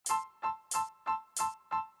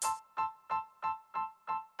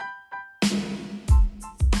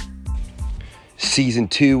Season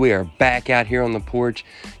 2. We are back out here on the porch.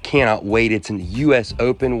 Cannot wait. It's in the U.S.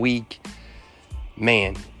 Open week.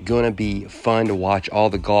 Man, gonna be fun to watch all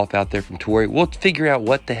the golf out there from Torrey. We'll figure out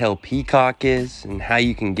what the hell Peacock is and how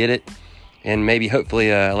you can get it, and maybe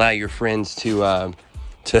hopefully allow your friends to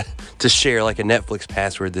share like a Netflix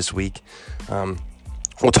password this week.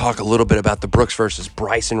 We'll talk a little bit about the Brooks versus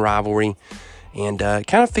Bryson rivalry and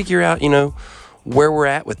kind of figure out, where we're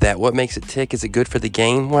at with that. What makes it tick? Is it good for the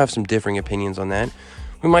game? We'll have some differing opinions on that.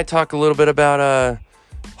 We might talk a little bit about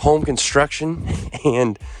home construction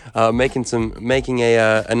and making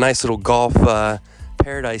a nice little golf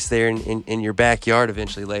paradise there in your backyard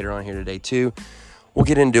eventually later on here today too. We'll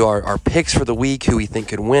get into our picks for the week, who we think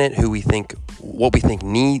could win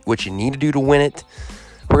it, what you need to do to win it.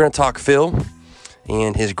 We're going to talk Phil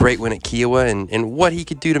and his great win at Kiowa and what he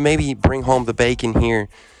could do to maybe bring home the bacon here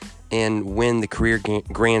and win the career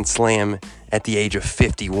Grand Slam at the age of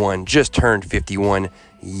 51. Just turned 51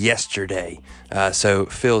 yesterday. So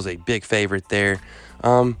Phil's a big favorite there.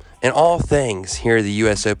 And all things here at the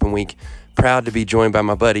U.S. Open week. Proud to be joined by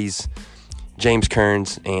my buddies, James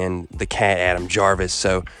Kearns and the cat Adam Jarvis.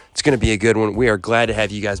 So it's going to be a good one. We are glad to have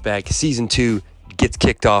you guys back. Season 2 gets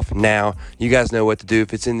kicked off now. You guys know what to do.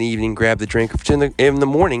 If it's in the evening, grab the drink. If it's in the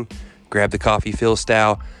morning, grab the coffee Phil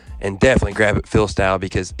style. And definitely grab it Phil style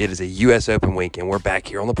because it is a U.S. Open week and we're back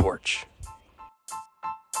here on the porch.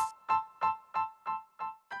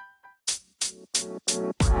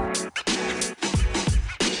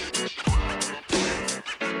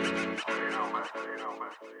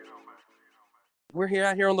 We're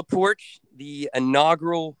out here on the porch, the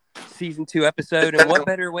inaugural Season 2 episode. And what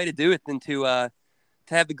better way to do it than to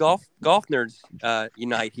have the golf nerds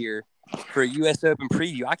unite here for a U.S. Open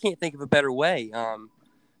preview. I can't think of a better way.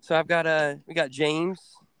 So we got James,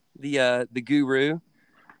 the guru,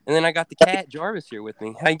 and then I got the cat Jarvis here with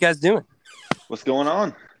me. How you guys doing? What's going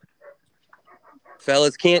on?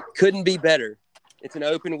 Fellas, couldn't be better. It's an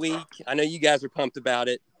open week. I know you guys are pumped about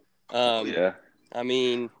it. Yeah. I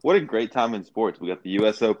mean, what a great time in sports. We got the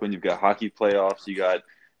U.S. Open, you've got hockey playoffs, you got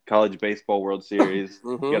college baseball World Series,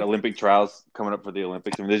 mm-hmm. You got Olympic trials coming up for the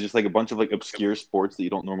Olympics. I mean, there's just like a bunch of like obscure sports that you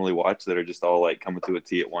don't normally watch that are just all like coming to a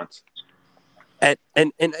tee at once.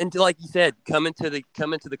 And like you said, coming to the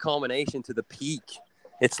culmination, to the peak.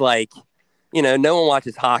 It's like, no one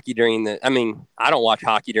watches hockey I don't watch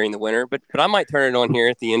hockey during the winter, but I might turn it on here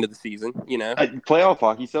at the end of the season, Playoff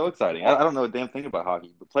hockey is so exciting. I don't know a damn thing about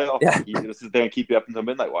hockey, but playoff hockey, it'll sit there and keep you up until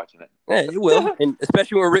midnight watching it. Yeah, it will. And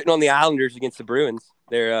especially when we're written on the Islanders against the Bruins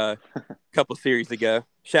there a couple series ago.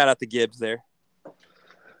 Shout out to Gibbs there.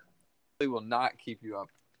 It will not keep you up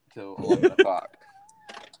till 11 o'clock.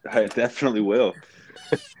 I definitely will.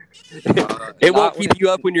 It won't keep you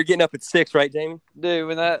up when you're getting up at 6, right, Jamie? Dude,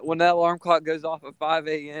 when that alarm clock goes off at 5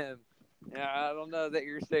 a.m., I don't know that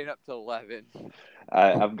you're staying up till 11.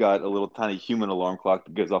 I've got a little tiny human alarm clock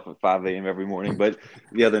that goes off at 5 a.m. every morning. But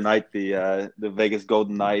the other night, the Vegas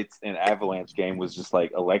Golden Knights and Avalanche game was just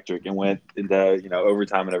like electric and went into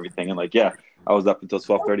overtime and everything. And I was up until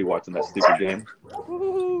 12:30 watching that stupid game.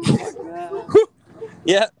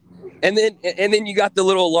 Yeah. And then you got the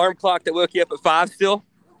little alarm clock that woke you up at 5 still?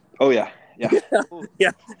 Oh, yeah. Yeah.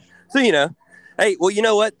 Yeah. So, hey, well, you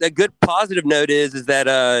know what? A good positive note is that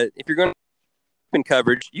if you're going to open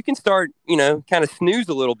coverage, you can start, kind of snooze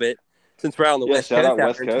a little bit since we're out on the West Coast. Shout out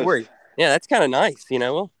West Coast. Yeah, that's kind of nice.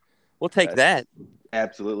 We'll take that.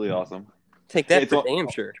 Absolutely awesome. Take that for damn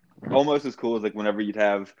sure. Almost as cool as whenever you'd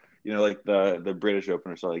have the British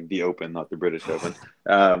Open or something, the Open, not the British Open.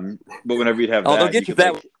 But whenever you'd have that, they'll get you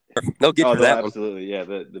that one. They'll get you that absolutely. Yeah,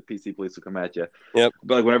 the PC police will come at you. Yep.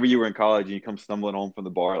 But whenever you were in college and you come stumbling home from the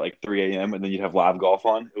bar at 3 a.m. and then you'd have live golf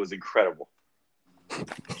on, it was incredible.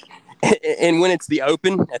 And when it's the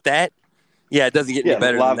Open at that, it doesn't get any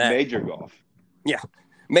better live than that. Major golf. Yeah,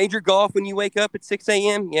 major golf when you wake up at 6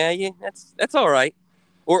 a.m. Yeah, that's all right.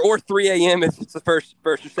 Or 3 a.m. if it's the first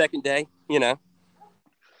or second day.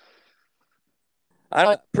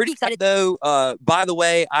 I'm pretty excited though. By the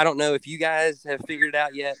way, I don't know if you guys have figured it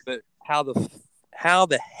out yet, but how the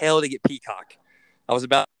hell to get Peacock? I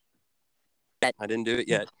didn't do it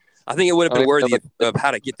yet. I think it would have been worthy of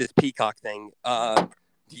how to get this Peacock thing. Do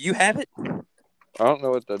you have it? I don't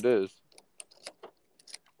know what that is.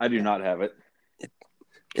 I do not have it.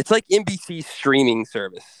 It's like NBC's streaming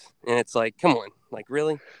service, and it's like, come on,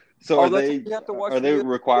 really? So are they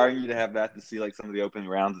requiring you to have that to see some of the opening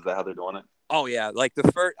rounds? Is that how they're doing it? Oh yeah,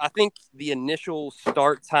 I think the initial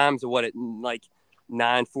start times of 9:45,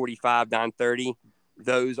 9:30,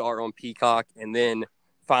 those are on Peacock, and then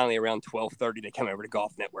finally around 12:30 they come over to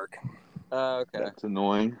Golf Network. Okay. That's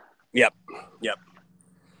annoying. Yep.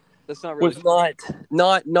 That's not really. was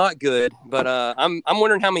not good. But I'm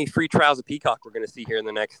wondering how many free trials of Peacock we're going to see here in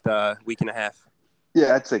the next week and a half.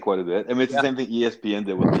 Yeah, I'd say quite a bit. I mean, it's Yeah. the same thing ESPN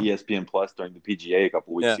did with the ESPN Plus during the PGA a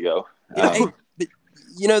couple weeks ago.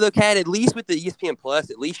 Though, Kat, at least with the ESPN Plus,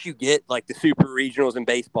 at least you get like the super regionals in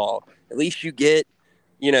baseball. At least you get,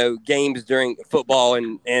 games during football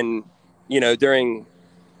and during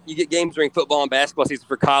you get games during football and basketball season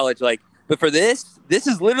for college. Like, but for this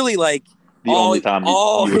is literally like the only time you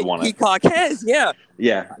would want it. Peacock has, yeah.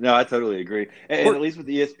 Yeah, no, I totally agree. And at least with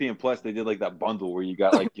ESPN Plus, they did like that bundle where you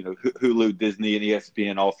got like Hulu, Disney, and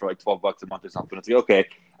ESPN all for like $12 a month or something. It's like, okay,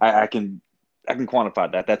 I can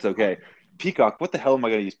quantify that. That's okay. Peacock, what the hell am I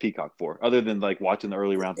going to use Peacock for, other than like watching the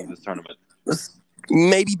early rounds of this tournament?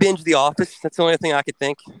 Maybe binge The Office. That's the only thing I could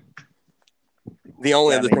think. The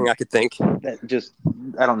only other thing I could think.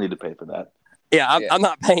 I don't need to pay for that. Yeah, I'm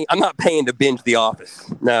not paying. I'm not paying to binge The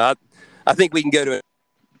Office. No, I think we can go to it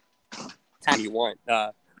time you want,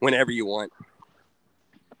 whenever you want.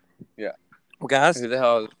 Yeah. Well, guys,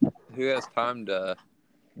 who has time to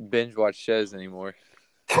binge watch shows anymore?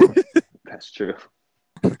 That's true.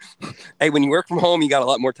 Hey, when you work from home, you got a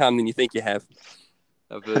lot more time than you think you have.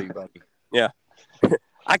 I feel you, buddy. Yeah.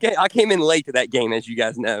 I came in late to that game, as you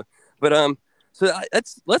guys know, but so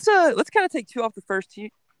let's kind of take two off the first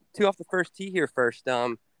tee here first.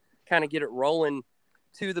 Kind of get it rolling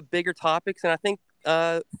to the bigger topics, and I think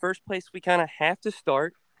first place we kind of have to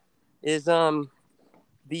start is the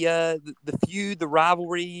feud, the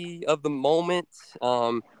rivalry of the moment.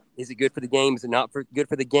 Is it good for the game? Is it not good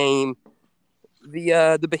for the game?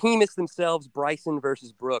 The behemoths themselves, Bryson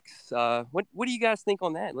versus Brooks. What do you guys think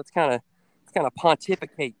on that? Let's kind of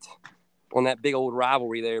pontificate on that big old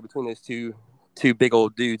rivalry there between those two big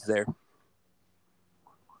old dudes there.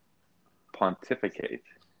 Pontificate.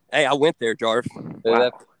 Hey, I went there, Jarv.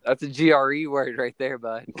 Wow. That's a GRE word right there,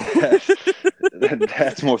 bud.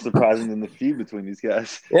 That's more surprising than the feud between these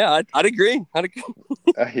guys. Yeah, I'd agree.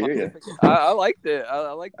 I hear you. I liked it.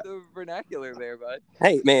 I like the vernacular there, bud.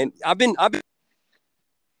 Hey, man, I've been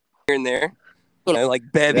here and there, like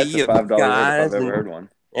bevy of $5 guys. If I've ever heard one.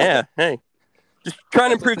 Yeah, hey, just trying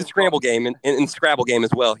to improve the Scramble game and Scrabble game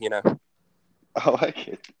as well. I like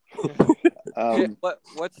it.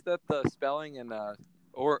 What's the spelling and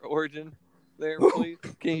origin there, please?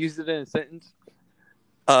 Can you use it in a sentence?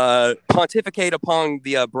 Pontificate upon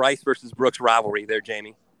the Bryce versus Brooks rivalry there,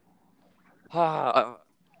 Jamie. I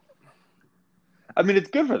mean, it's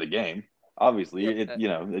good for the game. Obviously,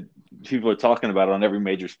 people are talking about it on every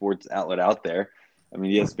major sports outlet out there. I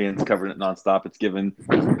mean, ESPN's covering it nonstop. It's given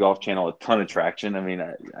the Golf Channel a ton of traction. I mean,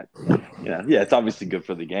 it's obviously good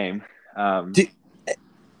for the game.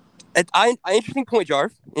 Interesting point,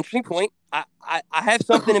 Jarv. Interesting point. I have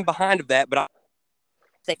something in behind of that, but I'll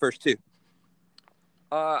say first too.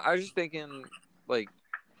 I was just thinking,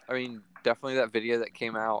 definitely that video that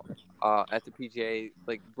came out at the PGA,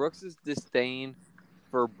 Brooks's disdain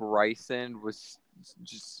for Bryson was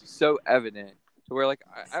just so evident. To where,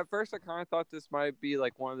 at first I kind of thought this might be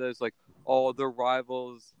one of those they're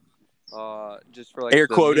rivals, just for air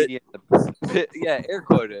quote it. Yeah, air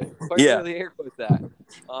quote it. Yeah, really air quote that.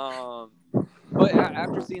 But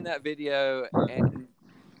after seeing that video and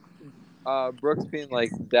Brooks being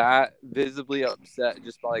that visibly upset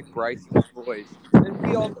just by Bryson's voice, and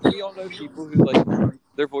we all know people who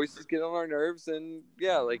their voices get on our nerves, and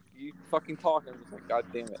you fucking talk, and I'm just god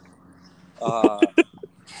damn it.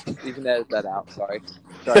 You can edit that out. Sorry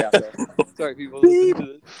out there. Sorry, people listening to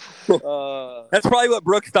this. That's probably what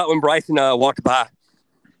Brooks thought when Bryson walked by.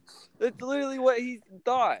 That's literally what he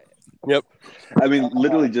thought. Yep. I mean,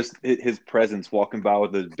 literally just his presence walking by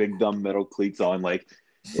with those big dumb metal cleats on,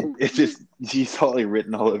 it's just you saw it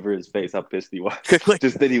written all over his face how pissed he was.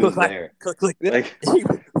 Just that he was there.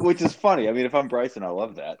 Which is funny. I mean, if I'm Bryson, I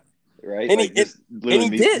love that. Right?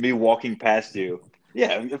 And me walking past you.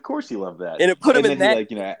 Yeah, of course you love that. And it put him in that.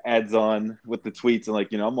 He adds on with the tweets and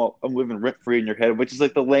I'm living rent free in your head, which is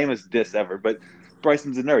the lamest diss ever. But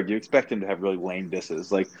Bryson's a nerd. You expect him to have really lame disses.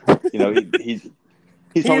 He's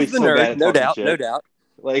probably the so nerd, bad at no doubt, shit. no doubt.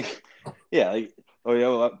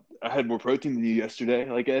 I had more protein than you yesterday.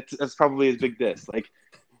 That's probably his big diss.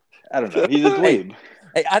 I don't know. He's a dweeb.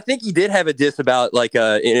 Hey, I think he did have a diss about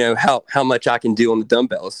how much I can do on the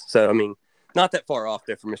dumbbells. So I mean, not that far off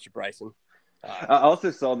there for Mr. Bryson. I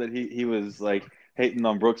also saw that he was hating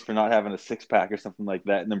on Brooks for not having a 6-pack or something like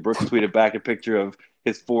that, and then Brooks tweeted back a picture of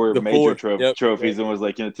his four major trophies and was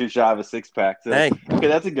too shy of a 6-pack. So, hey, okay,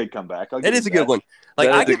 that's a good comeback. That is a good one.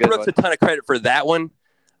 I give Brooks a ton of credit for that one.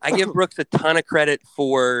 I give Brooks a ton of credit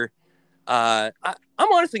for. I'm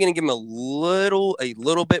honestly going to give him a little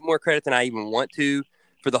bit more credit than I even want to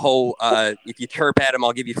for the whole if you chirp at him,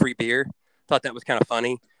 I'll give you free beer. Thought that was kind of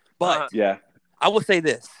funny. But Yeah. I will say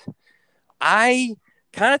this. I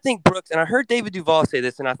kind of think Brooks, and I heard David Duval say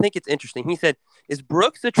this, and I think it's interesting. He said, is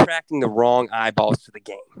Brooks attracting the wrong eyeballs to the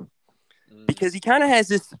game? Because he kind of has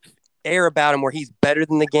this air about him where he's better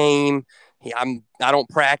than the game. I don't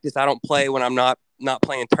practice. I don't play when I'm not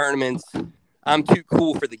playing tournaments. I'm too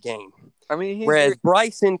cool for the game. I mean, whereas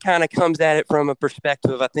Bryson kind of comes at it from a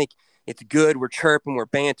perspective of, I think it's good. We're chirping, we're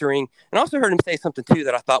bantering. And I also heard him say something too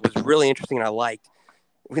that I thought was really interesting and I liked.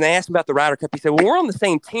 When they asked him about the Ryder Cup, he said, "Well, we're on the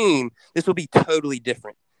same team. This will be totally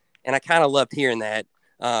different." And I kind of loved hearing that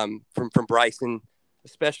from Bryson,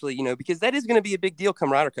 especially, because that is going to be a big deal come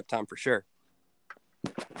Ryder Cup time for sure.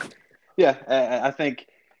 Yeah, I think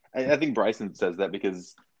Bryson says that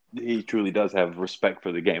because he truly does have respect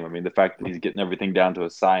for the game. I mean, the fact that he's getting everything down to a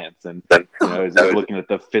science and is looking at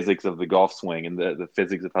the physics of the golf swing and the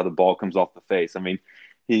physics of how the ball comes off the face. I mean,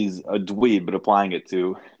 he's a dweeb, but applying it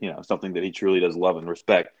to something that he truly does love and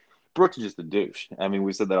respect. Brooks is just a douche. I mean,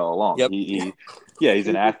 we said that all along. Yep. He's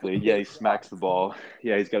an athlete. Yeah, he smacks the ball.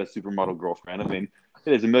 Yeah, he's got a supermodel girlfriend. I mean,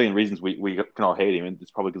 there's a million reasons we can all hate him, and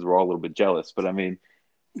it's probably because we're all a little bit jealous. But I mean,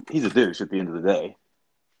 he's a douche at the end of the day.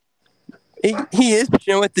 He is, but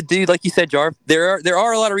you know what, the dude, like you said, Jarv, there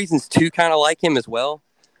are a lot of reasons to kind of like him as well.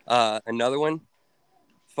 Another one,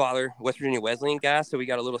 father, West Virginia Wesleyan guy, so we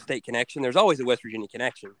got a little state connection. There's always a West Virginia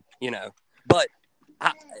connection, But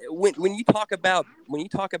when you talk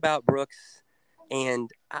about Brooks, and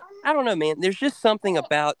I don't know, man, there's just something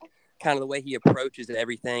about kind of the way he approaches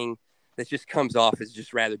everything that just comes off as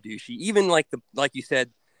just rather douchey. Even like you said,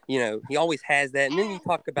 he always has that. And then you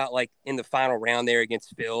talk about like in the final round there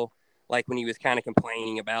against Phil, like when he was kind of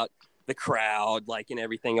complaining about the crowd, like, and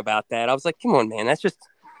everything about that. I was like, come on, man, that's just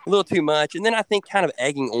a little too much. And then I think kind of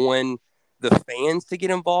egging on the fans to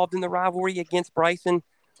get involved in the rivalry against Bryson,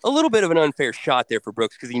 a little bit of an unfair shot there for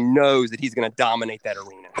Brooks because he knows that he's going to dominate that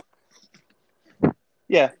arena.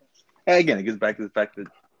 Yeah. Again, it goes back to the fact that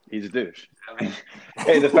he's a douche. I mean,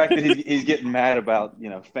 hey, the fact that he's getting mad about,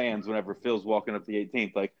 fans whenever Phil's walking up the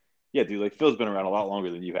 18th, like, yeah, dude, like Phil's been around a lot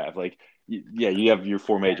longer than you have. Like, you have your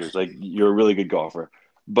 4 majors. Like, you're a really good golfer,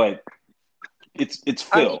 but it's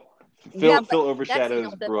Phil. Phil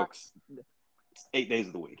overshadows Brooks 8 days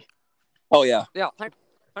of the week. Oh yeah,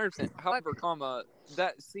 100%. However,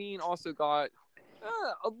 that scene also got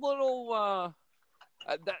a little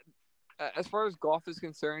that. As far as golf is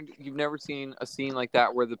concerned, you've never seen a scene like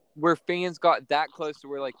that where fans got that close to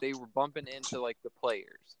where like they were bumping into like the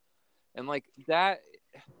players, and like that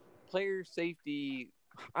player safety.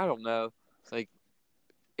 I don't know, like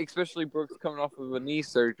especially Brooks coming off of a knee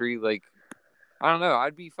surgery. Like I don't know,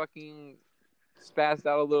 I'd be fucking spazzed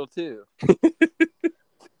out a little too.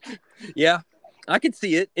 Yeah, I could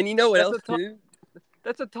see it, and you know what else too?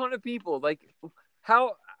 That's a ton of people. Like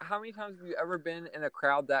how many times have you ever been in a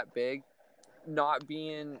crowd that big, not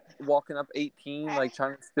walking up 18, like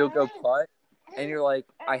trying to still go putt, and you're like,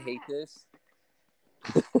 I hate this.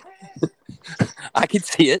 I could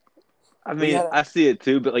see it. I mean, I see it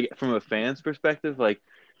too, but like from a fan's perspective, like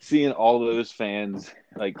seeing all those fans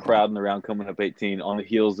like crowding around coming up 18 on the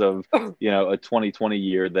heels of a 2020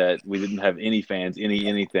 year that we didn't have any fans,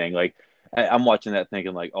 anything. Like I'm watching that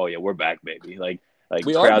thinking like, oh yeah, we're back, baby. Like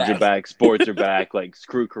crowds are back, sports are back. Like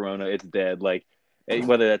screw Corona, it's dead. Like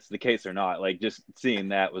whether that's the case or not, like just seeing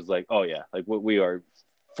that was like, oh yeah, like we are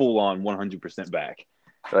full on 100% back.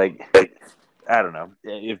 Like I don't know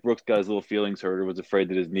if Brooks got his little feelings hurt or was afraid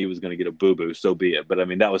that his knee was going to get a boo-boo, so be it. But I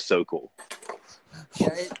mean, that was so cool.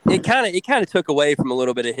 Yeah, it kind of took away from a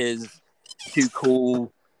little bit of his too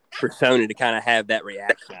cool persona to kind of have that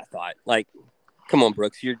reaction. I thought, like, come on,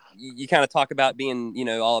 Brooks, you kind of talk about being,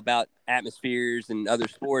 all about atmospheres and other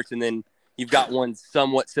sports, and then you've got one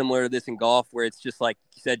somewhat similar to this in golf, where it's just like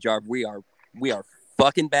you said, Jarv, we are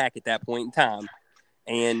fucking back at that point in time,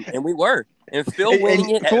 and we were. And Phil winning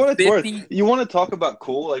it at 50. You want to talk about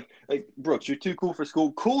cool? Like Brooks, you're too cool for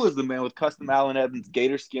school. Cool is the man with custom Allen Evans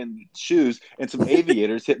gator skin shoes and some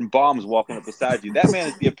aviators hitting bombs walking up beside you. That man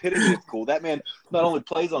is the epitome of cool. That man not only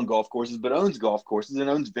plays on golf courses, but owns golf courses and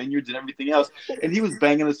owns vineyards and everything else. And he was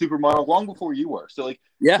banging a supermodel long before you were. So,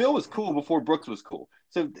 yeah. Phil was cool before Brooks was cool.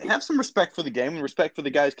 So have some respect for the game and respect for the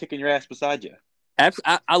guys kicking your ass beside you.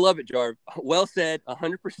 I love it, Jarv. Well said,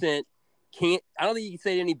 100%. I don't think you can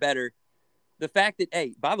say it any better. The fact that,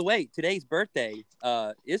 hey, by the way, today's birthday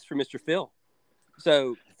is for Mr. Phil.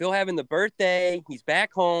 So Phil having the birthday, he's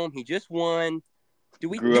back home, he just won. Do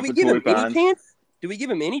we give him any chance? Do we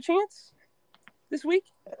give him any chance this week?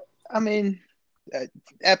 I mean,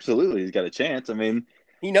 absolutely, he's got a chance. I mean,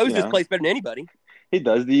 he knows this place better than anybody. He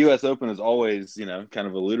does. The U.S. Open has always, kind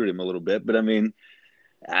of eluded him a little bit. But I mean,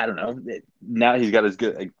 I don't know. Now he's got as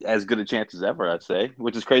good a chance as ever, I'd say,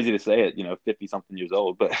 which is crazy to say at 50 something years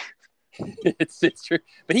old. But it's true.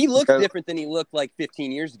 But he looks different than he looked like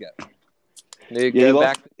 15 years ago. Dude, yeah,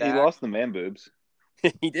 he lost the man boobs.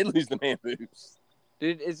 He did lose the man boobs.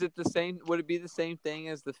 Dude, is it the same? Would it be the same thing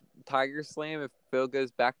as the Tiger Slam if Phil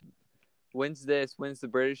goes back, wins the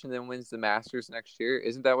British, and then wins the Masters next year?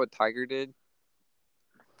 Isn't that what Tiger did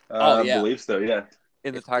I believe so. Yeah.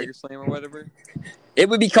 in the Tiger Slam or whatever? It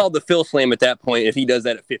would be called the Phil Slam at that point if he does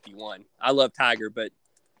that at 51. I love Tiger, but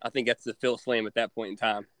I think that's the Phil Slam at that point in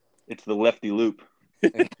time. It's the lefty loop.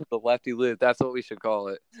 The lefty loop. That's what we should call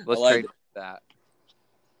it. Let's trade that.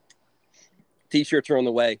 T-shirts are on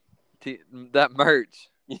the way. That merch.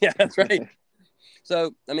 Yeah, that's right.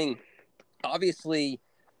 So, I mean, obviously,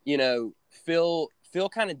 Phil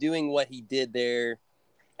kind of doing what he did there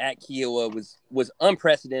at Kiowa was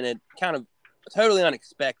unprecedented, kind of totally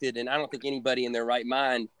unexpected, and I don't think anybody in their right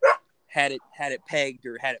mind had it pegged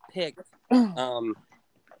or had it picked. And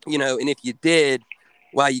if you did,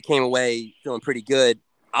 you came away feeling pretty good.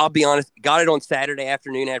 I'll be honest, got it on Saturday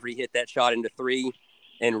afternoon after he hit that shot into 3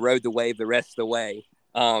 and rode the wave the rest of the way.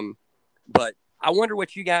 But I wonder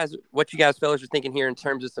what you guys fellas are thinking here in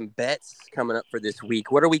terms of some bets coming up for this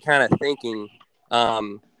week. What are we kind of thinking?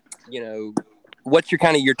 What's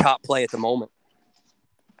your top play at the moment?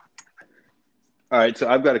 All right, so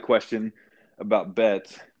I've got a question about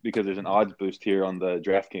bets because there's an odds boost here on the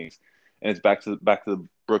DraftKings, and it's back to the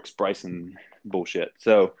Brooks Bryson bullshit.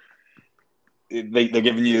 So they're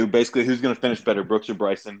giving you basically who's going to finish better, Brooks or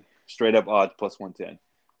Bryson, straight up odds plus 110.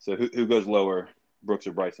 So who goes lower, Brooks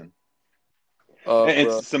or Bryson?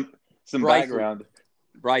 And some Bryson. Background.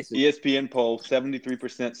 Bryson. ESPN poll,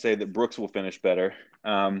 73% say that Brooks will finish better.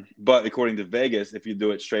 But according to Vegas, if you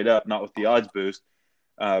do it straight up, not with the odds boost,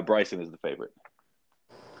 Bryson is the favorite.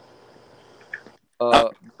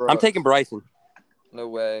 I'm taking Bryson. No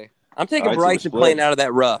way. I'm taking Bryson playing out of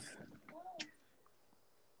that rough.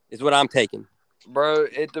 Is what I'm taking. Bro,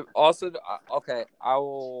 also okay, I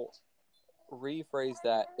will rephrase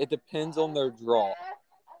that. It depends on their draw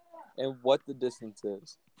and what the distance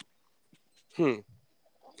is.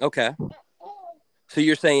 Okay. So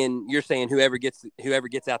you're saying whoever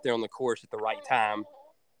gets out there on the course at the right time,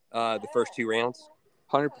 the first 2 rounds?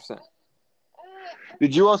 100%.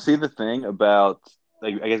 Did you all see the thing about, I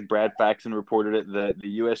guess Brad Faxon reported it, that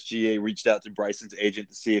the USGA reached out to Bryson's agent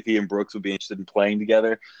to see if he and Brooks would be interested in playing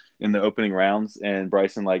together in the opening rounds, and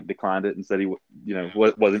Bryson declined it and said he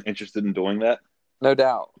wasn't interested in doing that. No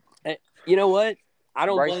doubt. You know what? I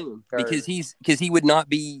don't blame him because he would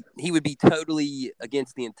be totally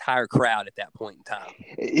against the entire crowd at that point in time.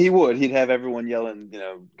 He would. He'd have everyone yelling,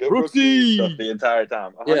 go Brooksy stuff the entire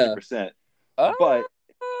time, 100%. Yeah. But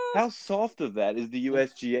how soft of that is the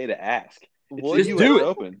USGA to ask? It's just do it.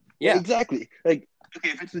 Open. Yeah, exactly. Okay,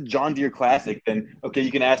 if it's the John Deere Classic, then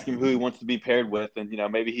you can ask him who he wants to be paired with, and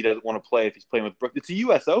maybe he doesn't want to play if he's playing with Brooks. It's a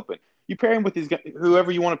U.S. Open. You pair him with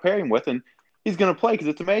whoever you want to pair him with, and he's going to play because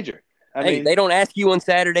it's a major. I mean, they don't ask you on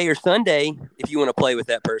Saturday or Sunday if you want to play with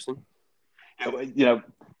that person.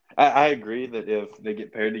 I agree that if they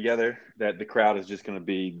get paired together, that the crowd is just going to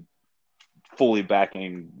be fully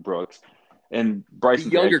backing Brooks, and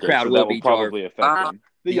Bryson's the younger crowd will be probably affect them.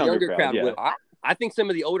 The younger crowd will. I think some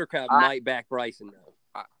of the older crowd might back Bryson though.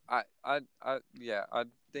 I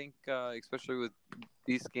think especially with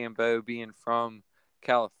DeChambeau being from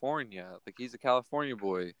California, he's a California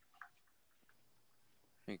boy.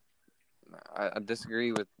 I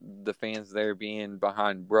disagree with the fans there being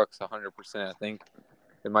behind Brooks 100%. I think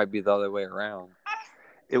it might be the other way around.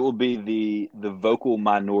 It will be the vocal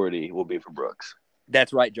minority will be for Brooks.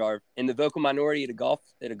 That's right, Jarv. And the vocal minority at a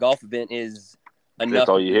golf event is enough. That's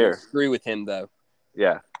all you hear. Screw with him though.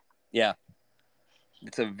 Yeah. Yeah.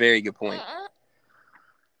 It's a very good point.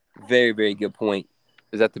 Very, very good point.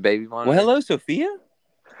 Is that the baby monitor? Well, hello, Sophia.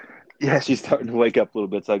 Yeah, she's starting to wake up a little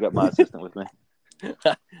bit, so I got my assistant with me.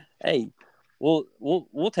 Hey,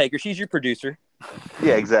 we'll take her. She's your producer.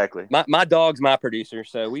 Yeah, exactly. My dog's my producer,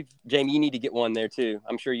 so Jamie, you need to get one there too.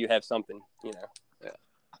 I'm sure you have something, Yeah.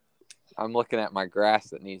 I'm looking at my grass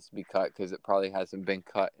that needs to be cut because it probably hasn't been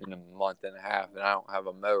cut in a month and a half, and I don't have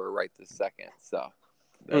a mower right this second. So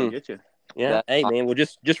that'll get you. Yeah. Hey, man, well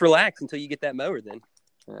just relax until you get that mower then.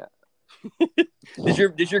 Yeah. Does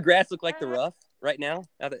your grass look like the rough right now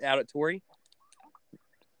out at Torrey?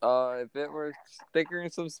 If it were thicker in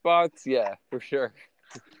some spots, yeah, for sure.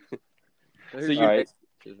 So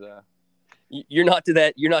you're not to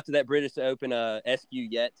that British Open SQ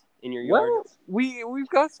yet in your yard? Well, we've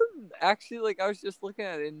got some actually. Like I was just looking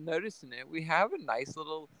at it and noticing it. We have a nice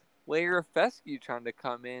little layer of fescue trying to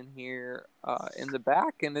come in here in the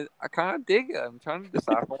back, and I kind of dig it. I'm trying to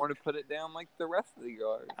decide if I want to put it down like the rest of the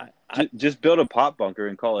yard. Just build a pot bunker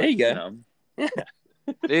and call it. There you go. know.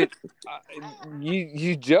 Dude,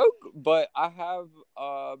 you joke, but I have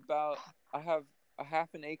I have a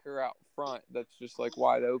half an acre out front that's just like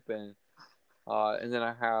wide open, and then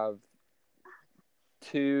I have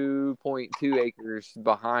 2.2 acres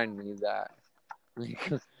behind me that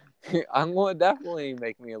I'm going to definitely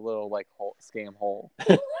make me a little like scam hole.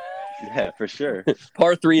 Yeah, for sure.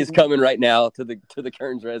 Par 3 is coming right now to the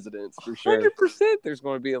Kearns residence for sure. 100% there's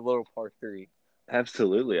going to be a little par 3.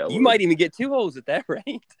 Absolutely. You might even get 2 holes at that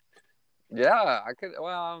rate. Yeah, I could.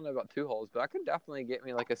 Well, I don't know about 2 holes, but I could definitely get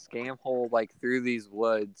me like a scam hole like through these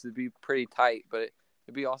woods. It'd be pretty tight, but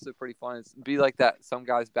it'd be also pretty fun. It'd be like that some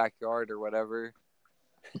guy's backyard or whatever.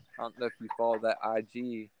 I don't know if you follow that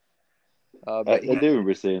IG. I But do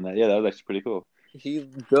remember seeing that. Yeah, that was actually pretty cool. he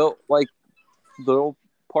built like little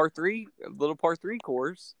par 3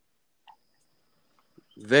 course.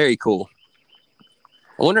 Very cool.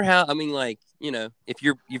 I wonder how. I mean, like, you know, if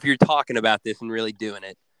you're talking about this and really doing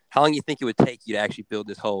it, how long do you think it would take you to actually build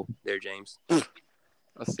this hole there, James? A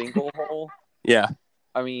single hole. Yeah,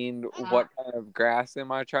 I mean, what kind of grass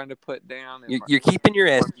am I trying to put down? you're keeping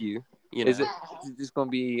your SQ. You know. Is it just going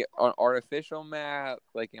to be an artificial mat?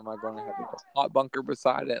 Like, am I going to have a pot bunker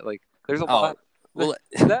beside it? Like, there's a lot. Well,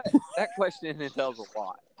 that question entails a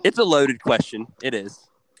lot. it's a loaded question. It is.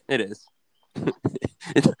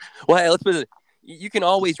 Well, hey, let's put it. You can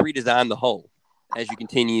always redesign the hole as you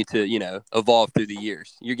continue to, you know, evolve through the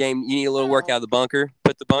years. Your game, you need a little work out of the bunker.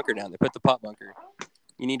 Put the bunker down there. Put the pot bunker.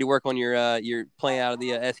 You need to work on your play out of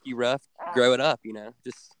the SQ rough. Grow it up. You know,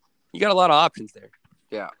 just you got a lot of options there.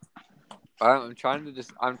 Yeah. I'm trying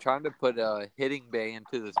to put a hitting bay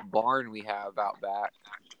into this barn we have out back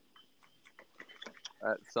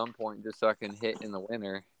at some point, just so I can hit in the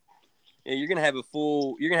winter. Yeah, you're gonna have a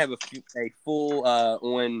full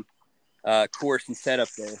on course and setup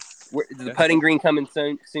there. Is the putting green coming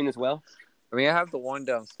soon as well? I mean, I have the one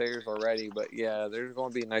downstairs already, but yeah, there's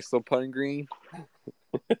going to be a nice little putting green.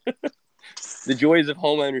 The joys of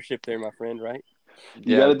home ownership there, my friend, right?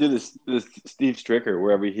 You got to do this Steve Stricker,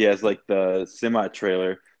 wherever he has like the semi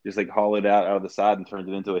trailer, just like haul it out of the side and turns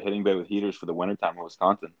it into a hitting bay with heaters for the wintertime in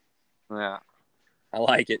Wisconsin. Yeah. I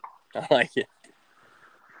like it.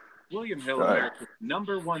 William Hill, America's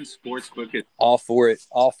 #1 sports book. All for it,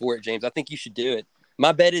 James. I think you should do it.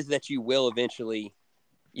 My bet is that you will eventually.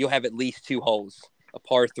 You'll have at least 2 holes, a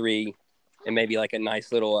par 3, and maybe like a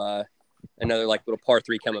nice little another like little par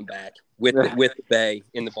 3 coming back with the bay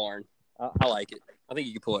in the barn. I like it. I think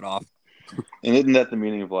you can pull it off. And isn't that the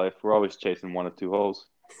meaning of life? We're always chasing 1 of 2 holes.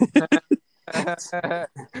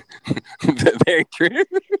 Very true.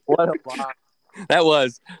 What a lot. That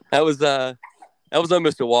was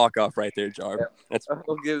almost a walk off right there, Jarb. Yeah.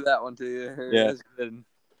 I'll give that one to you. Yeah. That's good.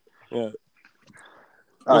 Yeah.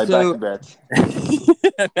 All right, So- back to bets.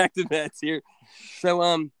 Back to bets here. So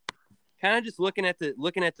kind of just looking at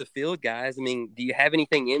the field, guys. I mean, do you have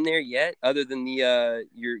anything in there yet other than the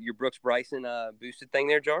your Brooks Bryson boosted thing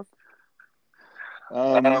there, Jarb?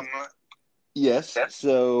 Yes.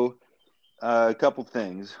 So a couple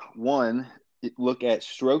things. One, look at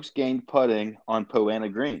strokes gained putting on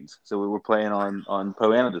Poana greens. So we were playing on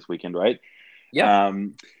Poana this weekend, right? Yeah.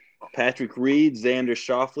 Patrick Reed, Xander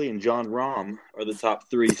Schauffele, and John Rahm are the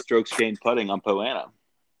top 3 strokes gained putting on Poana.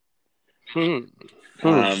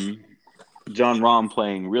 John Rahm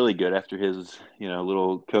playing really good after his,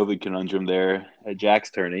 little COVID conundrum there at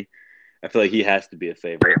Jack's tourney. I feel like he has to be a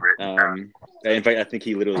favorite. In fact, I think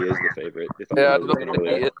he literally is the favorite. Yeah, he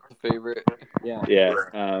is the favorite. Yeah. Yeah.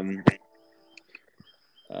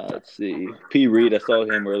 Let's see. P. Reed, I saw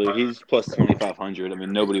him earlier. He's plus 2,500. I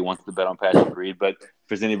mean, nobody wants to bet on Patrick Reed, but if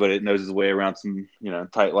there's anybody that knows his way around some,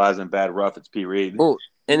 tight lies and bad rough, it's P. Reed. Well,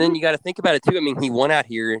 and then you got to think about it too. I mean, he won out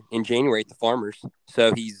here in January at the Farmers,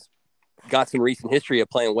 isn't he's got some recent history of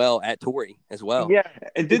playing well at Torrey as well. Yeah,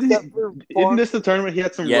 and isn't this the tournament he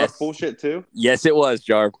had some rough bullshit too? Yes, it was,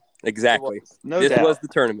 Jarb. Exactly. This was the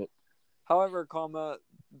tournament. However,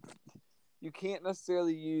 you can't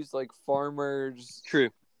necessarily use like Farmers. True.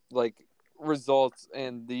 Like results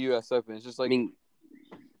and the U.S. Open. It's just like two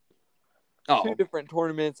different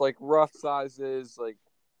tournaments, like rough sizes. Like,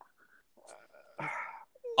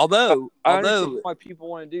 although I understand why people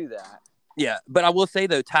want to do that. Yeah, but I will say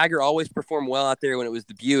though, Tiger always performed well out there when it was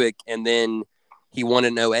the Buick, and then he won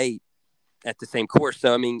in 08 at the same course.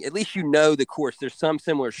 So I mean, at least the course. There's some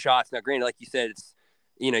similar shots. Now, granted, like you said,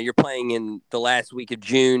 you're playing in the last week of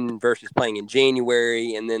June versus playing in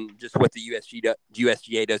January, and then just what the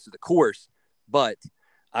USGA does to the course. But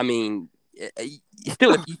I mean,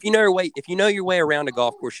 still, if you know your way around a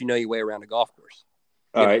golf course, you know your way around a golf course.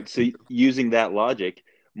 All right. So using that logic,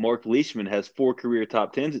 Mark Leishman has 4 career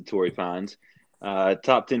top 10s at Torrey Pines.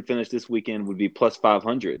 Top 10 finish this weekend would be plus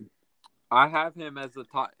 500. I have him as the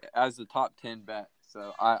top 10 bet,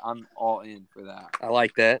 so I'm all in for that. I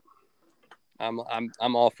like that.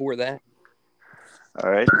 I'm all for that. All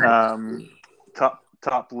right.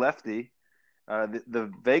 Top lefty.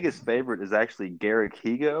 The Vegas favorite is actually Garrick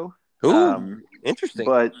Higo. Ooh, interesting.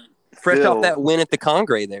 But fresh Phil, off that win at the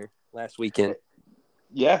Congress there last weekend.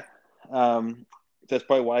 Yeah. That's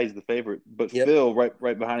probably why he's the favorite. But Phil,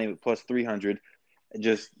 right behind him at plus 300.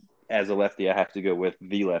 Just as a lefty, I have to go with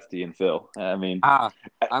the lefty and Phil. I mean, I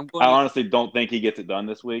honestly don't think he gets it done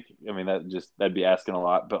this week. I mean, that'd be asking a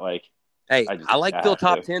lot. But like, hey, I like Phil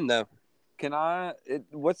top 10 though. Can I?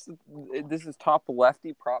 This is top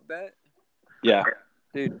lefty prop bet. Yeah,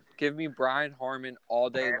 dude, give me Brian Harman all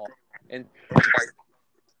day long. And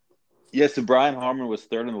yeah, so Brian Harman was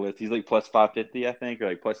third on the list. He's like plus 550, I think, or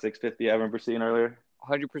like plus 650. I remember seeing earlier.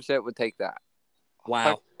 100% would take that.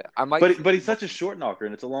 Wow. I might, but he's such a short knocker,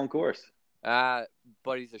 and it's a long course. But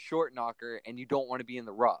he's a short knocker, and you don't want to be in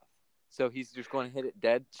the rough. So he's just going to hit it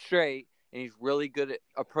dead straight, and he's really good at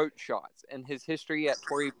approach shots. And his history at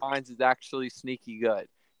Torrey Pines is actually sneaky good.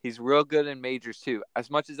 He's real good in majors too.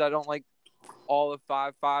 As much as I don't like all of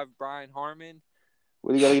 5'5" Brian Harman.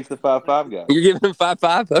 What do you got against the 5'5" guy? You're giving him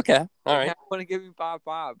 5'5"? Okay, all right. I want to give him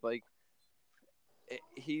 5'5". Like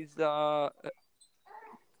he's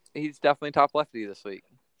definitely top lefty this week.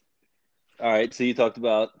 All right, so you talked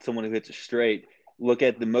about someone who hits it straight. Look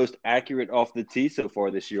at the most accurate off the tee so far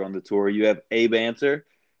this year on the tour. You have Abe Ancer,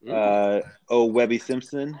 Webby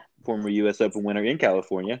Simpson, former U.S. Open winner in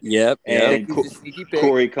California. Yep. And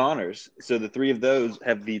Corey Connors. So the 3 of those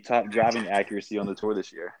have the top driving accuracy on the tour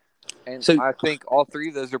this year. And so I think all 3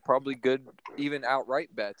 of those are probably good, even outright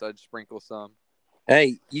bets. I'd sprinkle some.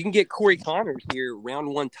 Hey, you can get Corey Connors here, round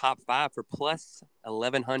 1 top 5 for plus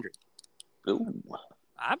 1,100. Ooh.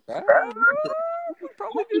 I probably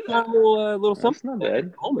do that. Little something. That's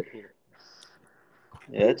not bad.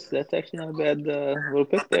 Yeah, that's actually not a bad little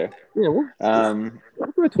pick there. Yeah, we'll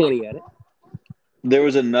throw a 20 at it. There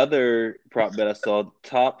was another prop bet I saw,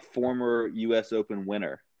 top former U.S. Open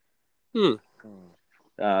winner.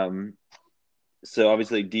 So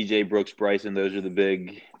obviously DJ, Brooks, Bryson, those are the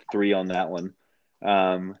big 3 on that one.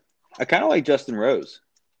 I kind of like Justin Rose.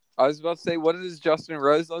 I was about to say, what is Justin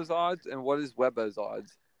Rose's odds and what is Webbo's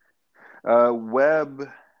odds? Webb,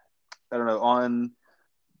 I don't know. On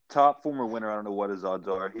top former winner, I don't know what his odds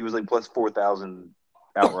are. He was like plus 4,000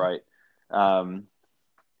 outright. That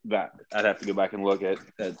I'd have to go back and look at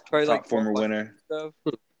top like former winner.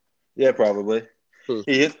 Yeah, probably.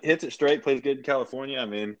 He hits it straight, plays good in California. I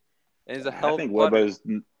mean, I think Webbo's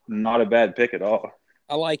not a bad pick at all.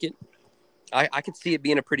 I like it. I could see it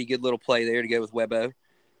being a pretty good little play there to go with Webbo.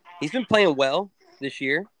 He's been playing well this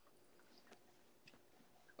year.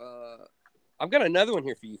 I've got another one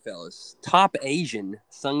here for you fellas. Top Asian,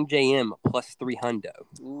 Sung JM, plus 300.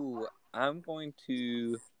 Ooh, I'm going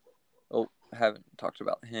to – haven't talked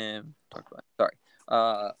about him. Sorry.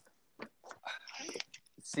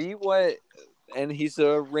 See what – and he's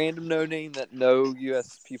a random no-name that no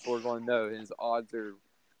U.S. people are going to know. His odds are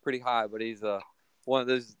pretty high, but he's one of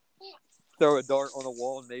those throw a dart on a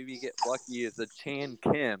wall and maybe get lucky is a Chan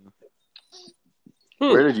Kim.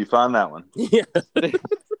 Where did you find that one? Yeah.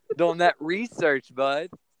 Doing that research, bud.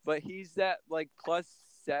 But he's at like plus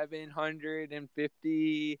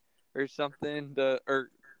 750 or something to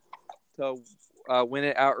win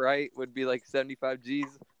it outright would be like 75 G's.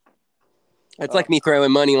 It's like me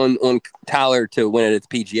throwing money on Tyler to win it at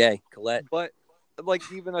the PGA. Colette. But like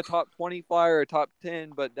even a top 20 flyer or a top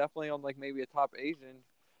 10, but definitely on like maybe a top Asian,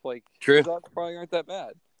 like true. His odds probably aren't that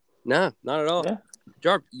bad. No, not at all. Yeah.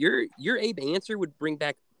 Jarv, your Abe Ancer would bring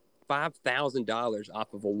back $5,000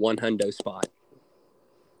 off of a 100 spot.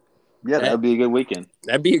 Yeah, that would be a good weekend.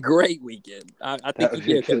 That'd be a great weekend. I think he'd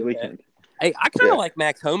be a good weekend. Hey, I kind of like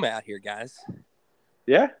Max Homa out here, guys.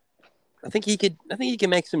 Yeah, I think he could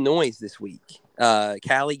make some noise this week.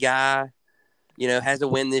 Cali guy, has a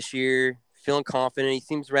win this year. Feeling confident. He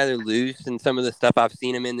seems rather loose in some of the stuff I've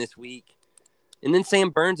seen him in this week. And then Sam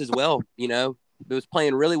Burns as well. Was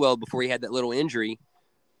playing really well before he had that little injury.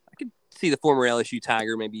 I could see the former LSU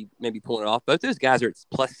Tiger maybe pulling it off. Both those guys are at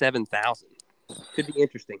plus 7,000. Could be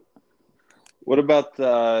interesting. What about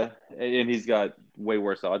and he's got way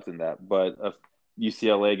worse odds than that, but a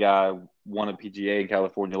UCLA guy won a PGA in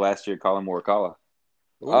California last year, Colin Morikawa.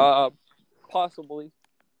 Possibly.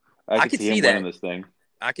 I could see see him that. winning this thing.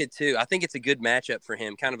 I could too. I think it's a good matchup for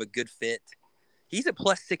him, kind of a good fit. He's at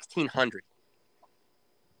plus 1,600.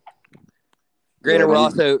 Granted,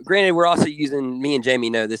 we're also using, me and Jamie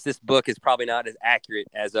know this book is probably not as accurate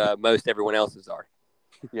as most everyone else's are.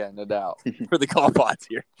 Yeah, no doubt. For the golf odds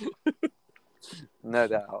here. No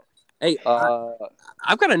doubt. Hey,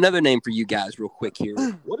 I've got another name for you guys real quick here.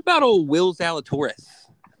 What about old Will Zalatoris?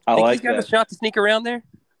 I Think like he's got that. a shot to sneak around there?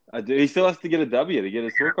 I do. He still has to get a W to get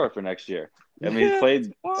his scorecard for next year. I mean, he's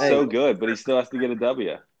played Hey. so good, but he still has to get a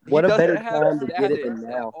W. What He a better doesn't have time to get it status than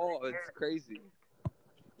now. at all. It's crazy.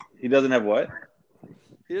 He doesn't have what?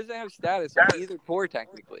 He doesn't have status on either tour,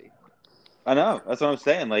 technically. I know. That's what I'm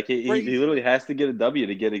saying. Like he literally has to get a W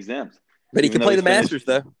to get exempt. But he Even can though play he's the Masters,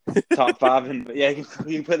 though. Top 5, and he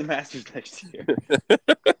can play the Masters next year.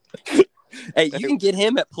 Hey, you can get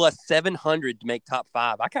him at plus 700 to make top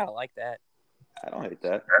 5. I kind of like that. I don't hate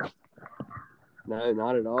that. No,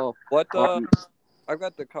 not at all. What I've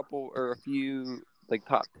got a few like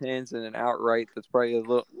top 10s and an outright that's probably a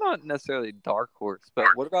little not necessarily dark horse, but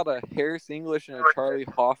what about a Harris English and a Charlie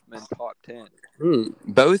Hoffman top 10?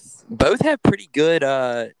 Both have pretty good.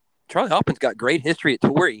 Charlie Hoffman's got great history at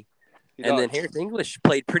Torrey, and then Harris English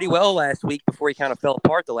played pretty well last week before he kind of fell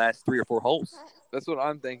apart the last 3 or 4 holes. That's what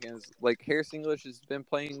I'm thinking. Is like Harris English has been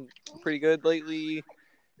playing pretty good lately.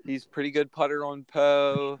 He's pretty good putter on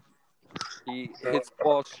Poe. He hits the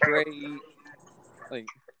ball straight. Like,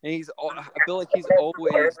 and I feel like he's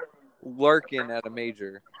always lurking at a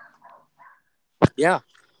major. Yeah,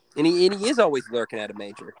 and he is always lurking at a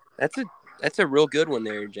major. That's a real good one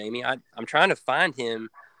there, Jamie. I'm trying to find him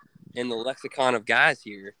in the lexicon of guys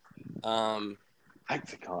here.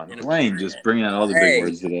 Lexicon. Dwayne just bringing out all the big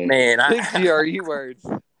words today. Man, Big GRE words.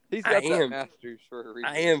 He's got that master's for a reason.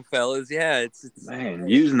 I am, fellas. Yeah, it's Man,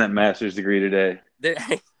 using that master's degree today.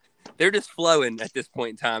 They're just flowing at this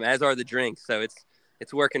point in time, as are the drinks. So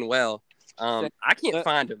it's working well. I can't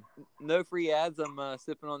find them. No free ads. I'm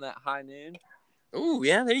sipping on that High Noon. Ooh,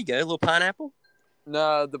 yeah, there you go. A little pineapple.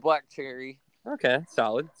 No, the black cherry. Okay,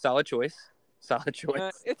 solid choice.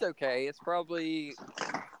 It's okay. It's probably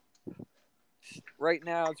right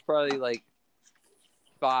now. It's probably like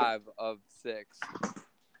 5 of 6.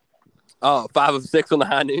 Oh, 5 of 6 on the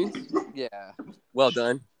High Noon. Yeah. Well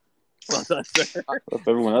done, sir. If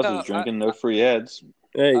everyone else is drinking, no free ads.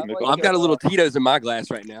 Hey, I've got a little Tito's in my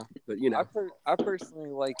glass right now, but you know. I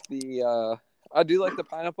personally like the. I do like the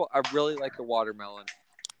pineapple. I really like the watermelon.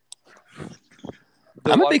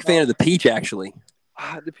 I'm a big fan of the peach, actually.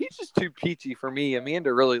 The peach is too peachy for me.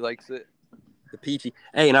 Amanda really likes it. The peachy.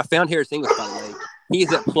 Hey, and I found Harris English, by the way. He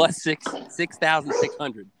is at plus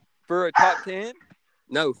 6,600 for a top 10.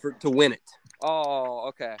 No, to win it. Oh,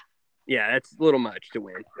 okay. Yeah, that's a little much to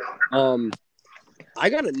win. I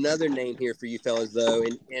got another name here for you fellas, though,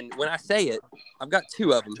 and when I say it, I've got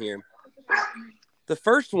 2 of them here. The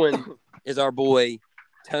first one is our boy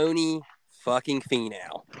Tony fucking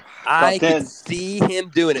Finau. I can see him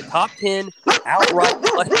doing it. Top 10, outright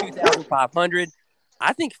plus 2,500.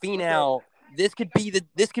 I think Finau. This could be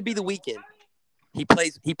the weekend. He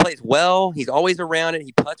plays well. He's always around it.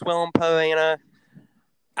 He putts well on Poa annua.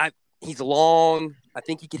 He's long. I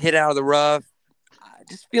think he could hit out of the rough.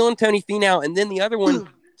 Just feeling Tony Finau. And then the other one,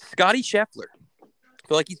 Scotty Scheffler. I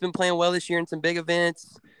feel like he's been playing well this year in some big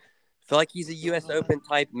events. I feel like he's a U.S. Open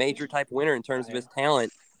type, major type winner in terms of his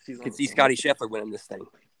talent. You could see Scotty Scheffler winning this thing.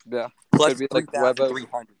 Yeah. Plus be like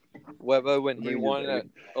 3,300. Webbo when he won at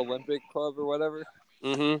Olympic Club or whatever.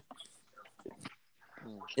 Mm-hmm.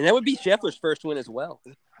 And that would be Scheffler's first win as well.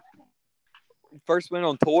 First win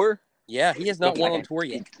on tour? Yeah, he has not won on tour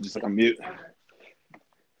yet. Just like a mute.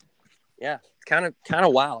 Yeah, it's kind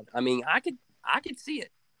of wild. I mean, I could see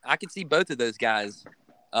it. I could see both of those guys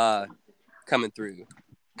coming through.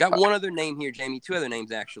 Got one other name here, Jamie. 2 other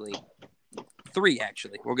names, actually. 3,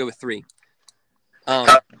 actually. We'll go with 3.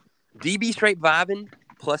 DB Straight Vibin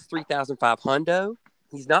plus 3,500.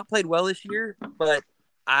 He's not played well this year, but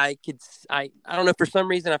I don't know. For some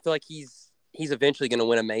reason, I feel like he's eventually going to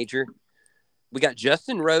win a major. We got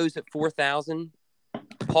Justin Rose at 4,000,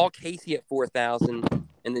 Paul Casey at 4,000,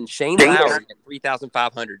 and then Shane Lowry at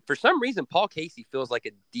 3,500. For some reason, Paul Casey feels like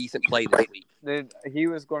a decent play this week. Dude, he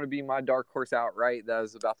was going to be my dark horse outright that I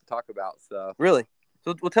was about to talk about. So really,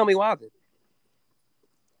 so well, tell me why then.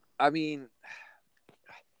 I mean,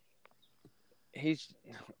 he's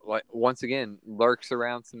like once again lurks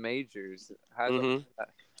around some majors.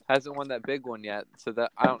 Hasn't won that big one yet, so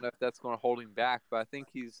that I don't know if that's going to hold him back. But I think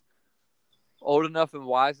he's old enough and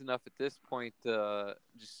wise enough at this point to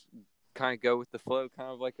just kind of go with the flow,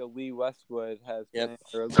 kind of like a Lee Westwood has been,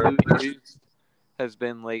 or a Louis has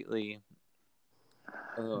been lately.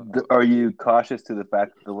 Are you cautious to the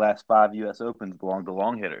fact that the last 5 U.S. Opens belong to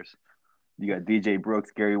long hitters? You got DJ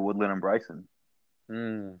Brooks, Gary Woodland, and Bryson.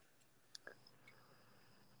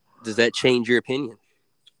 Does that change your opinion?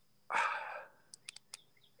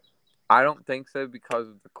 I don't think so because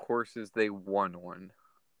of the courses they won on.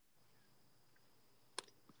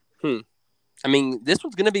 I mean, this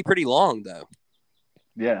one's going to be pretty long, though.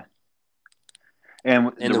 Yeah.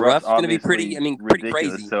 And the rough's going to be pretty pretty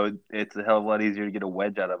crazy. So it's a hell of a lot easier to get a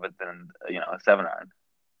wedge out of it than a 7-iron.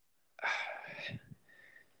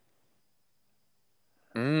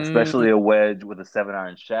 Especially a wedge with a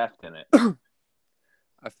 7-iron shaft in it.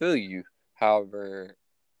 I feel you. However,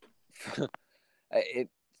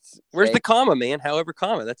 where's the comma, man? However,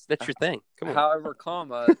 comma. That's your thing. Come on. However,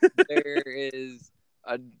 comma. There is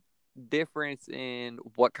a difference in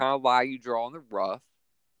what kind of lie you draw in the rough,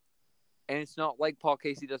 and it's not like Paul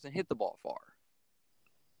Casey doesn't hit the ball far.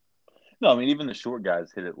 No, I mean even the short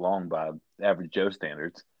guys hit it long by average Joe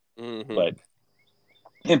standards, but.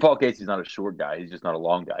 And Paul Casey's not a short guy. He's just not a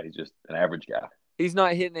long guy. He's just an average guy. He's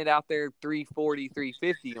not hitting it out there 340,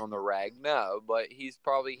 350 on the rag, no, but he's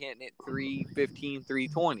probably hitting it 315,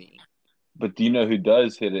 320. But do you know who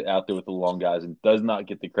does hit it out there with the long guys and does not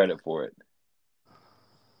get the credit for it?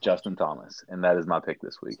 Justin Thomas. And that is my pick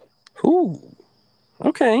this week. Ooh.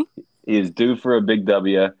 Okay. He is due for a big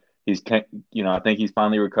W. He's, I think he's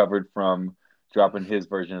finally recovered from dropping his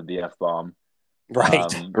version of the F-bomb.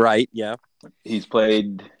 Right. Right. Yeah. He's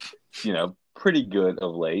played, pretty good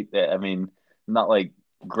of late. I mean, not like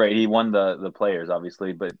great. He won the Players,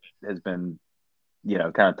 obviously, but has been,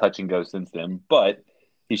 kind of touch and go since then. But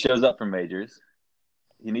he shows up for majors.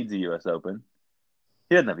 He needs a U.S. Open.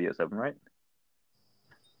 He doesn't have a U.S. Open, right?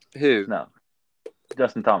 Who? No.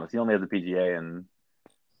 Justin Thomas. He only has the PGA and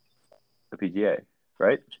the PGA,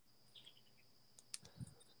 right?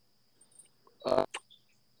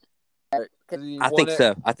 I think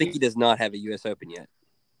so. I think he does not have a U.S. Open yet.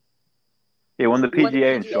 He won the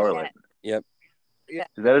PGA in Charlotte. Yep. Yeah.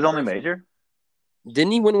 Is that his only major?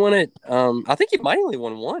 Didn't he win one at I think he might only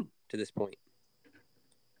won one to this point.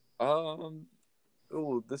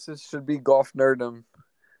 This should be golf nerdum.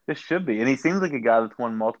 This should be. And he seems like a guy that's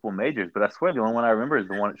won multiple majors, but I swear the only one I remember is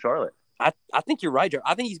the one at Charlotte. I think you're right, Joe.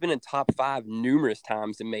 I think he's been in top 5 numerous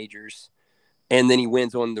times in majors. And then he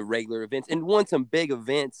wins on the regular events and won some big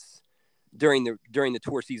events during the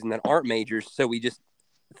tour season that aren't majors, so we just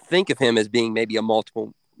think of him as being maybe a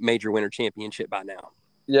multiple major winner championship by now.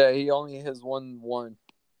 Yeah, he only has won one.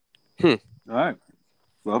 All right.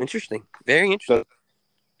 Well, interesting. Very interesting.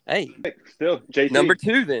 Hey, still JT. Number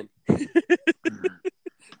 2 then.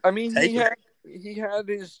 I mean, he had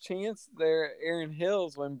his chance there at Aaron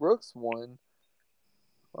Hills when Brooks won.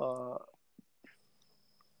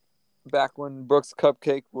 Back when Brooks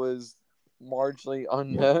Cupcake was largely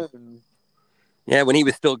unknown. Yeah, when he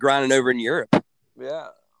was still grinding over in Europe. Yeah.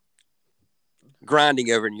 Grinding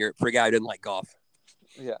over in Europe for a guy who didn't like golf.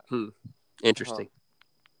 Yeah. Interesting.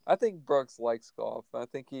 I think Brooks likes golf. I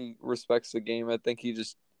think he respects the game. I think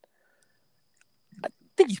he's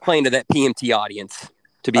playing to that PMT audience,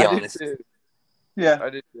 to be honest. Yeah. I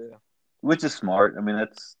did too. Which is smart. I mean,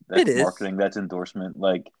 that's marketing. That's endorsement.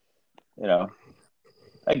 Like,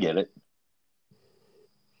 I get it.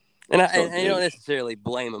 And I don't necessarily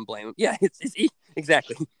blame him. Yeah,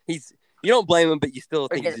 exactly. You don't blame him, but you still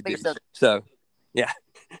think he's a douche. So, yeah,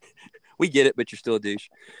 we get it, but you're still a douche.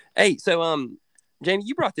 Hey, so Jamie,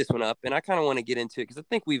 you brought this one up, and I kind of want to get into it because I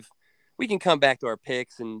think we can come back to our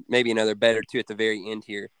picks and maybe another bet or two at the very end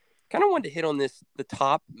here. Kind of wanted to hit on the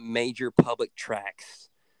top major public tracks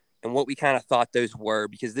and what we kind of thought those were,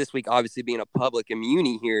 because this week, obviously being a public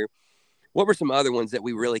immuni here, what were some other ones that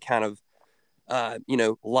we really kind of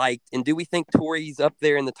liked? And do we think Torrey's up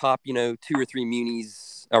there in the top, 2 or 3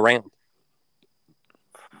 munis around?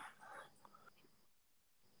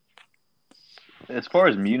 As far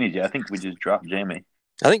as munis, I think we just dropped Jamie.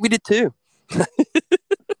 I think we did too.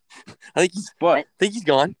 I think he's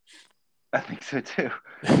gone. I think so too.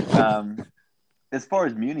 As far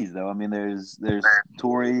as munis, though, I mean, there's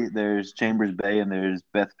Torrey, there's Chambers Bay, and there's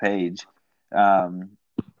Beth Page.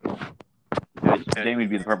 Jamie would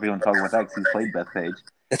be the perfect one to talk about that because he's played Beth Page.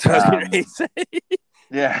 That's what I was going to say.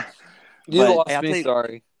 Yeah. You lost me,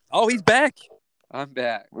 sorry. Oh, he's back. I'm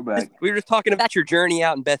back. We're back. We were just talking about your journey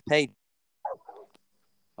out in Beth Page.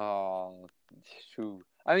 Oh, shoot.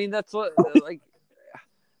 I mean, that's what,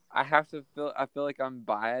 I feel like I'm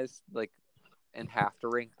biased, and have to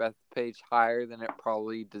rank Beth Page higher than it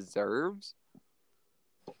probably deserves.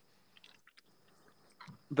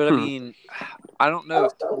 But I mean, I don't know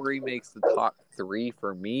if Torrey makes the top 3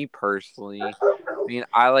 for me personally. I mean,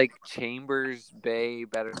 I like Chambers Bay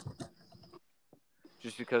better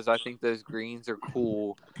just because I think those greens are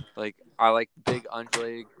cool. Like, I like big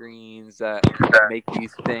undulated greens that make you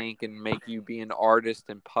think and make you be an artist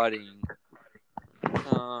in putting.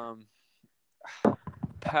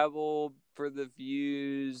 Pebble for the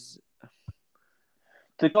views.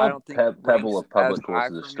 To I call don't think Pebble a ranks public as course high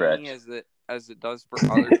is a for stretch. me as it does for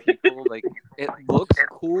other people. Like, it looks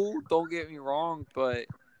cool, don't get me wrong, but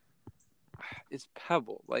it's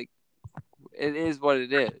Pebble. Like, it is what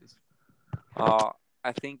it is.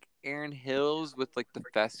 I think Aaron Hills with like the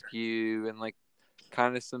fescue and like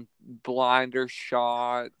kind of some blinder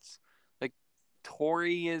shots. Like,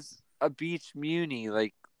 Torrey is a beach muni.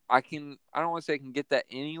 Like, I don't want to say I can get that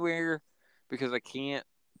anywhere because I can't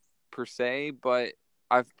per se, but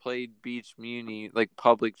I've played beach muni, like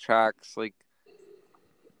public tracks. Like,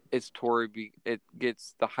 it's Torrey. It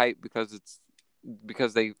gets the hype because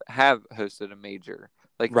they have hosted a major.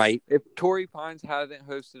 Like, Right. if Torrey Pines hadn't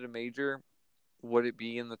hosted a major, would it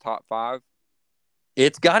be in the top 5?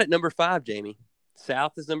 It's got it number 5, Jamie.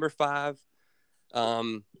 South is number 5.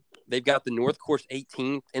 They've got the North Course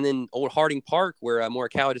 18th, and then Old Harding Park, where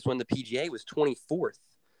Morikawa just won the PGA, was 24th.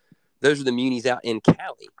 Those are the munis out in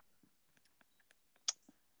Cali.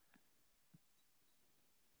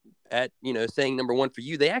 At, saying number 1 for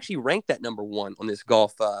you, they actually ranked that number 1 on this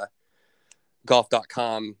golf.com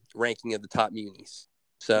ranking of the top munis.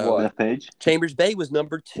 So That page? Chambers Bay was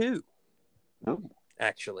number 2, Oh.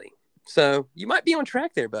 actually. So you might be on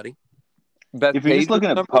track there, buddy. If you're just looking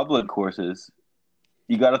at public courses,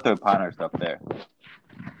 you got to throw Pinehurst up there.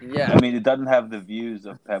 Yeah. I mean, it doesn't have the views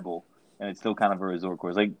of Pebble, and it's still kind of a resort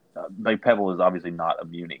course. Like Pebble is obviously not a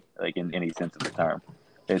muni, like in any sense of the term.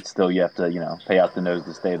 It's still, you have to, pay out the nose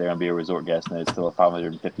to stay there and be a resort guest, and it's still a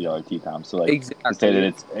 $550 tee time. So, like, to say that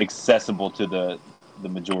it's accessible to the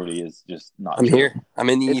majority is just not I'm true. here. I'm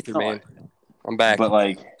in the It's ether, not. man. I'm back. But,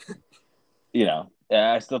 like,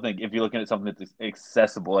 I still think if you're looking at something that's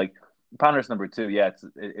accessible, like Pinehurst number 2, yeah,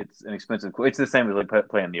 it's an expensive course. It's the same as like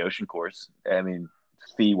playing the Ocean Course. I mean,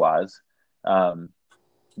 fee-wise. I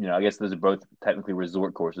guess those are both technically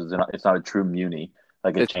resort courses. It's not a true muni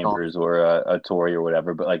like a Chambers or a Torrey or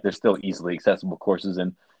whatever, but like they're still easily accessible courses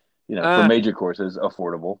and, for major courses,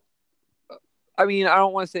 affordable. I mean, I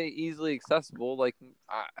don't want to say easily accessible. Like,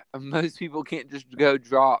 most people can't just go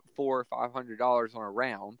drop $400 or $500 on a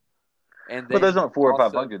round. But those aren't $400 or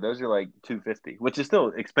 $500. Those are like $250, which is still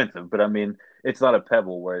expensive. But I mean, it's not a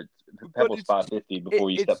Pebble where Pebble's $550 before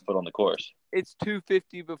you step foot on the course. It's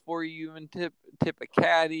 $250 before you even tip a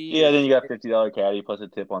caddy. Yeah, then you got $50 caddy plus a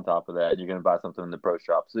tip on top of that, and you're gonna buy something in the pro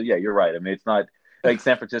shop. So yeah, you're right. I mean, it's not like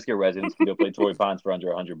San Francisco residents can go play Torrey Pines for under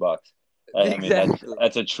 $100. I mean,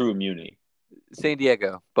 that's a true muni. San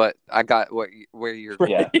Diego, but I got where you're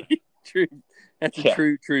going. Yeah, true. That's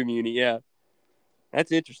a true muni. Yeah,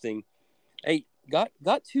 that's interesting. Hey, got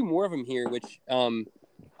 2 more of them here, which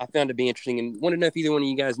I found to be interesting, and want to know if either one of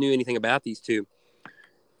you guys knew anything about these 2.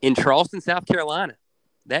 In Charleston, South Carolina,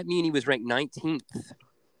 that muni was ranked 19th,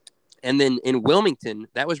 and then in Wilmington,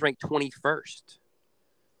 that was ranked 21st.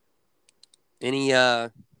 Any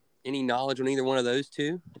knowledge on either one of those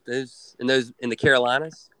 2? Those in the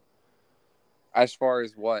Carolinas? As far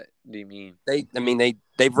as what do you mean?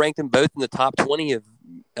 They've ranked them both in the top 20 of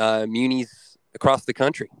munis across the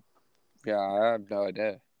country. Yeah, I have no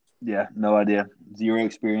idea. Yeah, no idea. Zero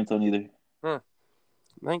experience on either. Huh.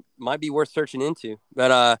 Might be worth searching into.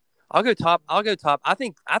 But I'll go top. I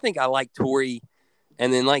think I like Torrey,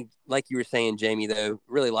 and then like you were saying, Jamie, though,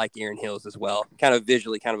 really like Aaron Hills as well. Kind of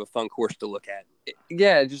visually, kind of a fun course to look at.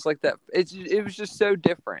 Yeah, just like that. It was just so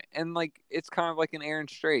different, and like it's kind of like an Aaron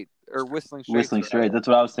Strait or Whistling Strait. Whistling Strait. That's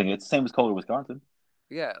what I was thinking. It's the same as Calder, Wisconsin.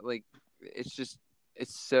 Yeah, like it's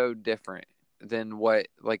so different than what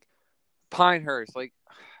like Pinehurst. Like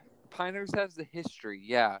Pinehurst has the history,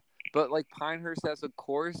 yeah, but like Pinehurst as a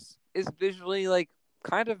course is visually like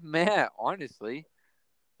kind of meh, honestly.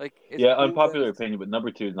 Like unpopular opinion, but number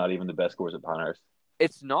 2 is not even the best course at Pinehurst.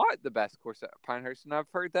 It's not the best course at Pinehurst, and I've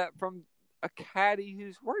heard that from a caddy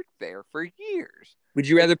who's worked there for years. Would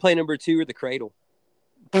you rather play number 2 or the Cradle?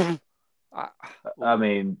 I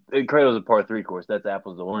mean, Cradle's a par 3 course. That's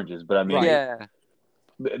apples to oranges. But I mean, yeah,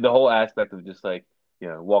 the whole aspect of just like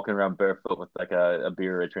walking around barefoot with like a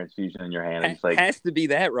beer or a transfusion in your hand, it's like has to be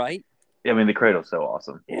that, right? I mean, the Cradle's so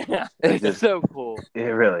awesome. Yeah, it's so cool. It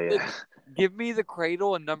really is. Give me the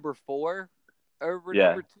Cradle and number 4 over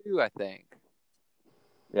number 2. I think.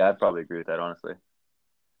 Yeah, I'd probably agree with that, honestly.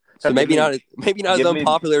 So maybe not as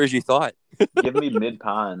unpopular as you thought. Give me Mid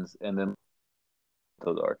Pines and then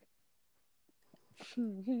Ozark.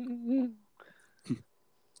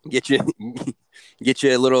 get you get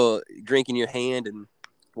you a little drink in your hand and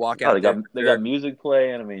walk out there. They got music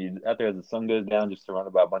playing. I mean, out there as the sun goes down, just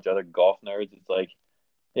surrounded by a bunch of other golf nerds. It's like,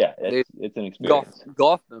 yeah, it's an experience.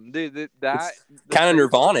 Golf them, dude. That kind of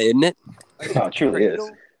Nirvana, isn't it? Oh, it truly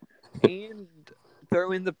is. And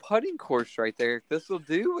throw in the putting course right there. This will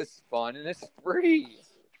do is fun and it's free.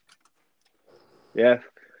 Yeah,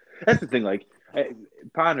 that's the thing. Like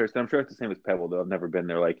Pinehurst, I'm sure it's the same as Pebble, though I've never been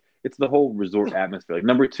there. Like it's the whole resort atmosphere. Like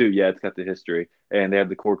number 2, yeah, it's got the history, and they have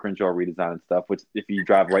the Core Crenshaw redesign and stuff. Which, if you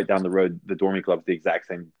drive right down the road, the Dormy Club's the exact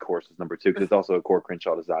same course as number 2 because it's also a Core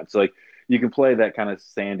Crenshaw design. So like you can play that kind of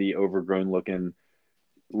sandy, overgrown looking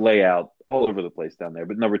layout all over the place down there.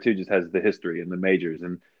 But number 2 just has the history and the majors,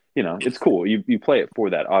 and it's cool. You play it for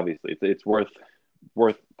that. Obviously, it's worth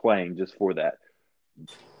playing just for that.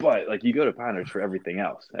 But like you go to Pinehurst for everything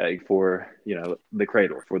else, like for the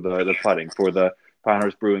Cradle, for the putting, for the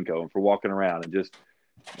Pinehurst Brewing Co, and for walking around and just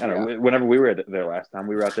I don't know. Whenever we were there last time,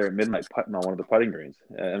 we were out there at midnight putting on one of the putting greens.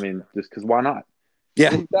 I mean, just because why not?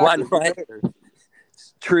 Yeah, why not?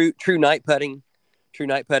 True night putting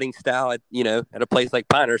style at a place like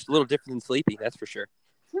Pinehurst, a little different than Sleepy, that's for sure.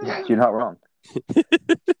 Yeah, you're not wrong.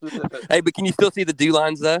 Hey, but can you still see the dew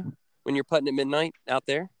lines though when you're putting at midnight out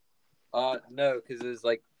there? No, because it was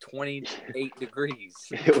like 28 degrees.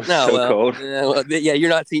 It was cold. Yeah,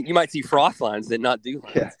 you might see frost lines that not dew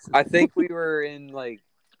lines. Yeah. I think we were in like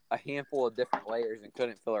a handful of different layers and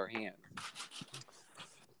couldn't fill our hands.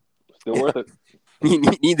 Still worth it. You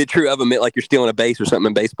need the true oven mitt like you're stealing a base or something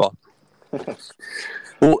in baseball.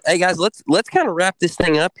 Well, hey guys, let's kind of wrap this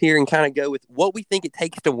thing up here and kind of go with what we think it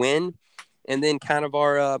takes to win, and then kind of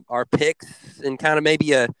our picks and kind of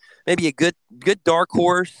maybe a good dark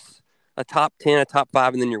horse, a top 10, a top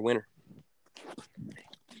 5, and then your winner.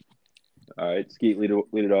 All right, Skeet, lead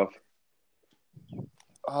it off.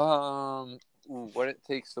 What it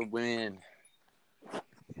takes to win?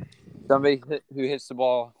 Somebody who hits the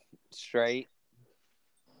ball straight.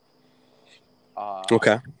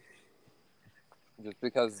 Okay. Just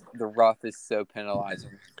because the rough is so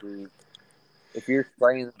penalizing. If you're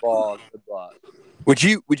spraying the ball, good luck. Would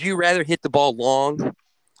you rather hit the ball long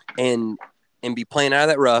and be playing out of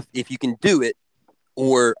that rough if you can do it,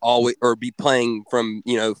 or be playing from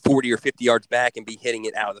 40 or 50 yards back and be hitting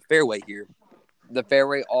it out of the fairway here? The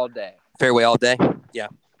fairway all day. Fairway all day? Yeah.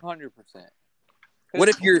 100%. What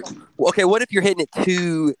if you're hitting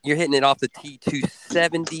it off the tee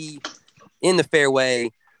 270 in the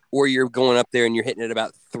fairway, or you're going up there and you're hitting it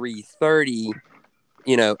about 330,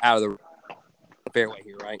 out of the fairway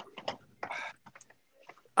here, right?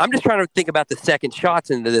 I'm just trying to think about the second shots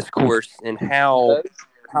into this course and how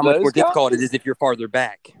much more difficult it is if you're farther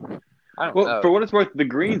back. I don't know. For what it's worth, the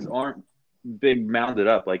greens aren't big mounded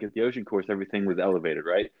up. Like at the Ocean Course, everything was elevated,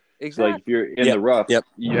 right? Exactly. So like if you're in the rough,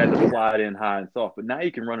 you had to slide in high and soft, but now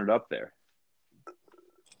you can run it up there.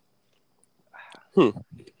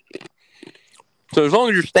 So as long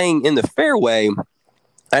as you're staying in the fairway,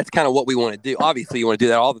 that's kind of what we want to do. Obviously, you want to do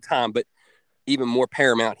that all the time, but even more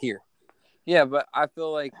paramount here. Yeah, but I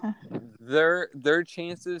feel like their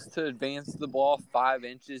chances to advance the ball 5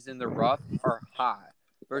 inches in the rough are high,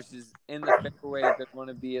 versus in the fairway they're going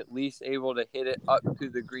to be at least able to hit it up to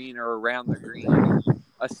the green or around the green.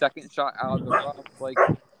 A second shot out of the rough, like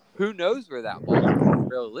who knows where that ball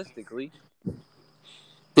is realistically.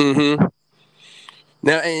 Mm-hmm.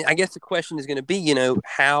 Now, I guess the question is going to be,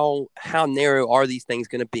 how narrow are these things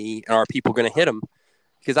going to be, and are people going to hit them?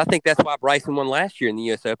 Because I think that's why Bryson won last year in the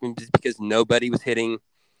U.S. Open, just because nobody was hitting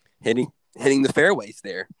the fairways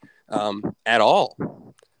there at all.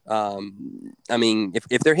 I mean,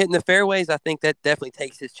 if they're hitting the fairways, I think that definitely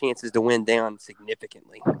takes his chances to win down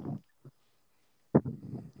significantly.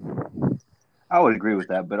 I would agree with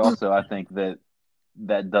that, but also I think that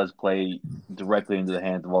does play directly into the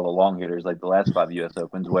hands of all the long hitters, like the last 5 U.S.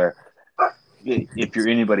 Opens, where if you're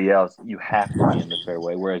anybody else, you have to be in the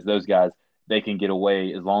fairway, whereas those guys, they can get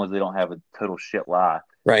away as long as they don't have a total shit lie.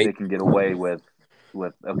 Right. They can get away with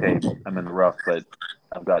okay, I'm in the rough, but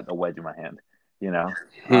I've got a wedge in my hand.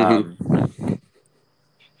 Mm-hmm.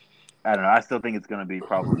 I don't know. I still think it's going to be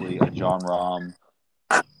probably a John Rahm,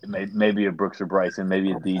 maybe a Brooks or Bryson,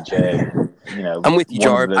 maybe a DJ. I'm with you,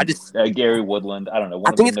 Jarv. Gary Woodland. I don't know.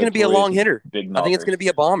 I think it's going to be a long hitter. I think it's going to be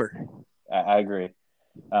a bomber. I agree.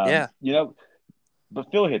 Yeah.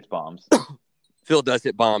 But Phil hits bombs. Phil does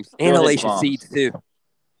hit bombs. And Alicia Seeds, too.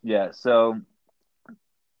 Yeah, so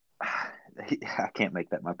I can't make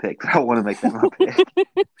that my pick. I don't want to make that my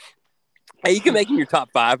pick. Hey, you can make him your top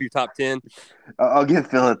 5, your top 10. I'll give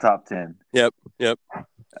Phil a top 10. Yep.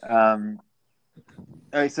 All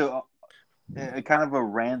right, so kind of a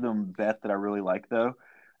random bet that I really like, though.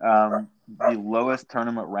 The lowest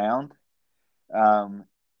tournament round,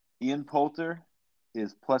 Ian Poulter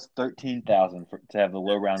is plus 13,000 to have the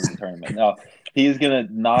low round of the tournament. Now, he is going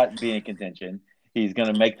to not be in contention. He's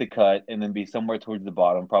going to make the cut and then be somewhere towards the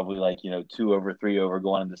bottom, probably like, 2 over, 3 over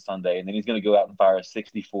going into Sunday. And then he's going to go out and fire a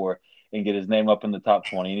 64 and get his name up in the top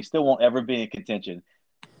 20. And he still won't ever be in contention.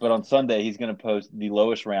 But on Sunday, he's going to post the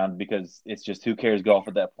lowest round because it's just who cares golf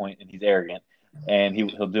at that point, and he's arrogant. And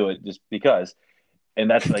he'll do it just because. And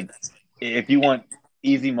that's like, if you want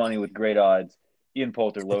easy money with great odds, Ian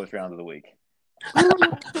Poulter, lowest round of the week.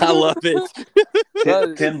 I love it.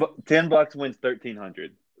 $10 wins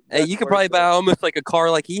 1,300. Hey, you could probably buy almost like a car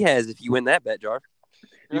like he has if you win that bet, Jar.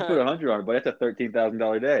 You put 100 on it, but that's a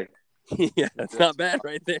 $13,000 day. Yeah, that's not bad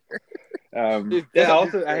right there. I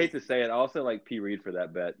hate to say it. I also like P. Reed for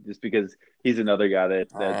that bet, just because he's another guy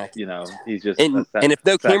that he's just and if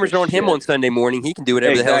no cameras are on him on Sunday morning, he can do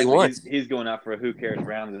whatever the hell he wants. He's going out for a who cares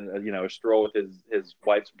round and a stroll with his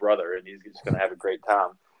wife's brother, and he's just going to have a great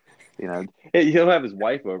time. He'll have his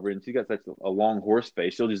wife over, and she's got such a long horse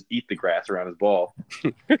face. She'll just eat the grass around his ball.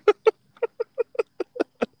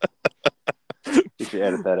 You should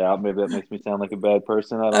edit that out. Maybe that makes me sound like a bad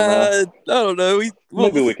person. I don't know. I don't know.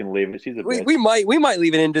 Maybe we can leave it. She's a bitch. We might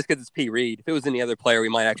leave it in just because it's P. Reed. If it was any other player, we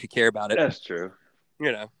might actually care about it. That's true.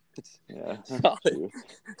 It's solid.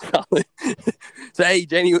 Solid. So hey,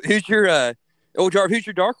 Jamie, who's your who's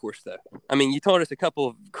your dark horse though? I mean, you told us a couple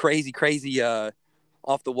of crazy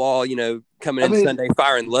off the wall, coming in Sunday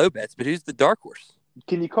firing low bets, but who's the dark horse?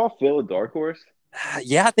 Can you call Phil a dark horse?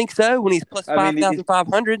 Yeah, I think so. When he's plus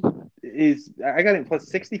 5,500, I got him plus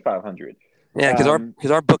 6,500. Yeah,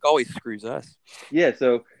 because our book always screws us. Yeah,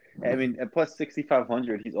 so at plus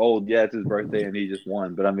 6,500, he's old. Yeah, it's his birthday and he just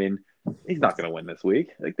won. But he's not going to win this week.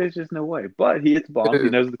 Like, there's just no way. But he hits bombs. He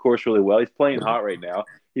knows the course really well. He's playing hot right now.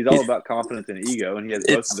 He's all about confidence and ego, and he has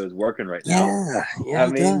both of those working right now. Yeah,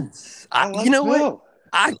 he does. You know what?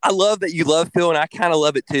 I love that you love Phil, and I kind of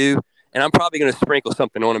love it too. And I'm probably going to sprinkle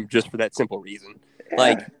something on him just for that simple reason. Yeah.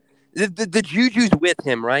 Like, the juju's with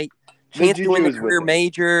him, right? Chance to win the career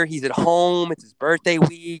major. He's at home. It's his birthday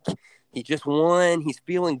week. He just won. He's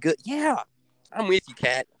feeling good. Yeah, I'm with you,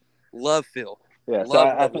 Kat. Love Phil. Yeah,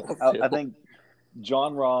 I think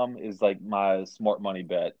John Rahm is like my smart money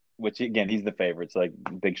bet, which, again, he's the favorite. So, like,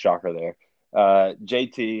 big shocker there.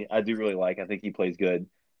 JT, I do really like. I think he plays good.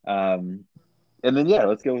 And then,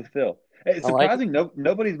 let's go with Phil. It's surprising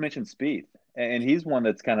nobody's mentioned Spieth, and he's one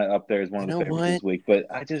that's kind of up there as one of the favorites this week. But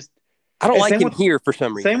I don't like him here for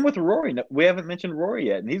some reason. Same with Rory. We haven't mentioned Rory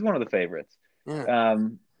yet, and he's one of the favorites. Yeah.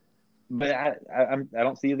 But I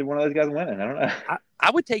don't see either one of those guys winning. I don't know.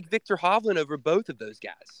 I would take Victor Hovland over both of those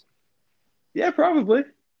guys. Yeah, probably.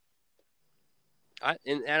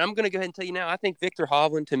 And I'm going to go ahead and tell you now, I think Victor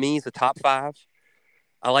Hovland, to me, is a top 5.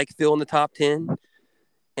 I like Phil in the top 10.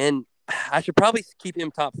 And I should probably keep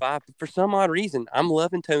him top 5, but for some odd reason, I'm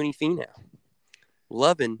loving Tony Finau.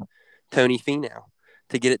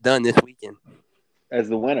 To get it done this weekend. As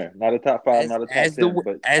the winner, not a top 5, not a top 10,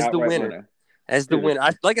 but as the winner. As the winner.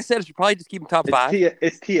 Like I said, I should probably just keep him top 5.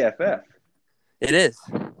 It's TFF. It is.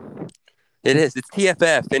 It's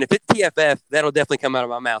TFF. And if it's TFF, that'll definitely come out of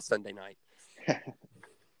my mouth Sunday night.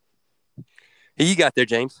 Who you got there,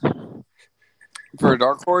 James? For a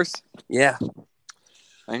dark horse? Yeah.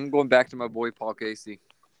 I'm going back to my boy Paul Casey.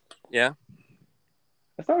 Yeah?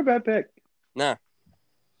 That's not a bad pick. Nah.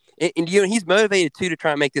 And he's motivated, too, to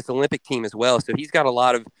try and make this Olympic team as well. So he's got a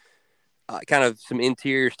lot of kind of some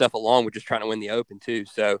interior stuff along with just trying to win the Open, too.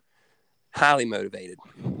 So highly motivated.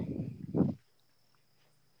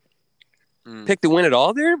 Pick to win it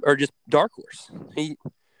all there or just dark horse?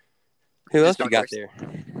 Who else you got there?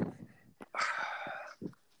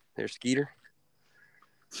 There's Skeeter.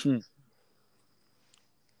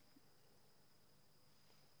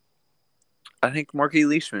 I think Marky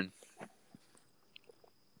Leishman.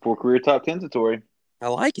 4 career top 10s, Tori. I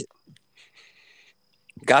like it.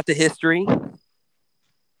 Got the history.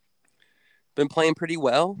 Been playing pretty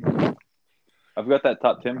well. I've got that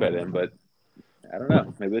top 10 bet in, but I don't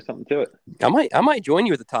know. Maybe there's something to it. I might join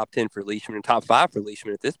you with the top 10 for Leishman and top 5 for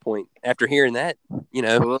Leishman at this point. After hearing that, A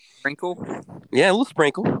little sprinkle? Yeah, a little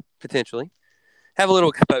sprinkle, potentially. Have a little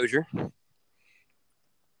exposure.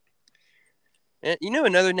 And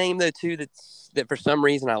another name, though, too, that for some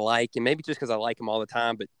reason I like, and maybe just because I like him all the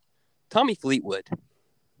time, but Tommy Fleetwood.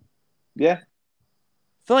 Yeah.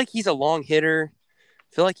 I feel like he's a long hitter.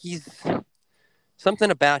 I feel like something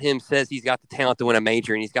about him says he's got the talent to win a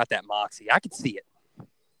major, and he's got that moxie. I could see it.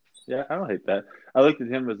 Yeah, I don't hate that. I looked at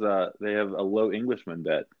him as they have a low Englishman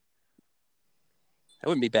bet. That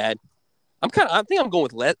wouldn't be bad. I think I'm going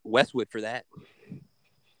with Westwood for that.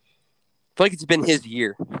 feel like it's been his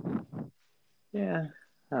year. Yeah,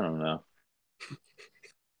 I don't know.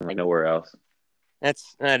 Like nowhere else.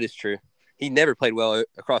 That is true. He never played well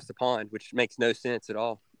across the pond, which makes no sense at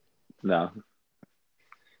all. No.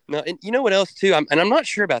 No, and you know what else too? I'm not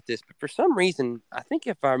sure about this, but for some reason, I think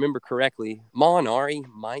if I remember correctly, Molinari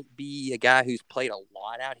might be a guy who's played a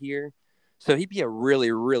lot out here, so he'd be a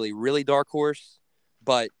really, really, really dark horse.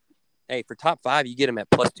 But hey, for top 5, you get him at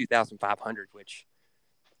plus 2,500, which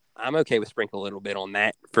I'm okay with sprinkle a little bit on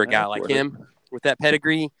that for a guy like him with that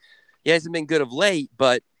pedigree. He hasn't been good of late,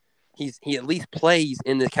 but he at least plays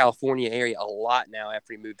in the California area a lot now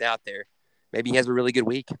after he moved out there. Maybe he has a really good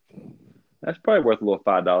week. That's probably worth a little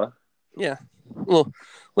 $5. Yeah, little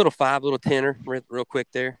 5, little tenner, real quick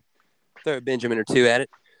there. Throw a Benjamin or 2 at it,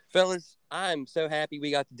 fellas. I'm so happy we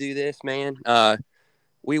got to do this, man.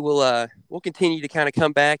 We'll continue to kind of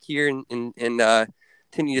come back here and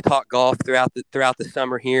continue to talk golf throughout the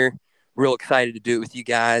summer here. Real excited to do it with you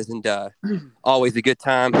guys, and always a good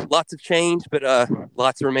time. Lots of change, but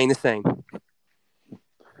lots remain the same.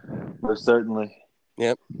 Most certainly.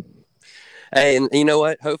 Yep. Hey, and you know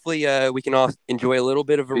what? Hopefully, we can all enjoy a little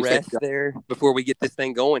bit of a rest there before we get this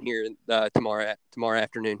thing going here tomorrow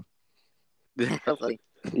afternoon. Hopefully.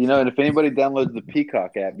 You know, and if anybody downloads the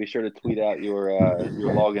Peacock app, be sure to tweet out your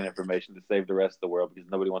login information to save the rest of the world,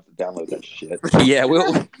 because nobody wants to download that shit. Yeah,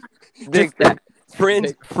 we'll just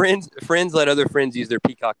friends let other friends use their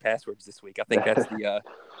Peacock passwords this week. I think that's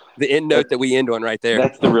the end note that we end on right there.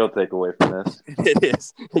 That's the real takeaway from this. It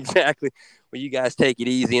is, exactly. Well, you guys take it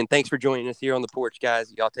easy, and thanks for joining us here on the porch,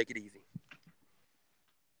 guys. Y'all take it easy.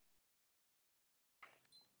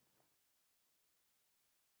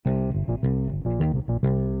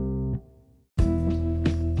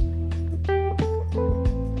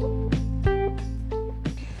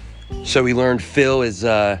 So we learned Phil is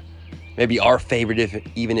maybe our favorite,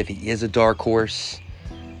 even if he is a dark horse.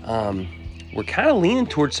 We're kind of leaning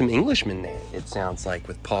towards some Englishmen there, it sounds like,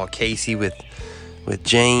 with Paul Casey, with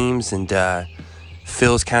James, and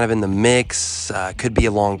Phil's kind of in the mix. Could be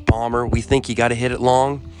a long bomber. We think you got to hit it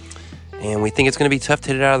long, and we think it's going to be tough to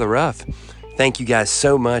hit it out of the rough. Thank you guys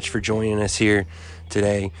so much for joining us here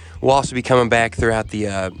today. We'll also be coming back throughout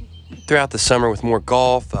the summer with more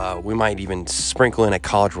golf. We might even sprinkle in a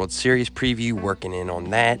College World Series preview, working in on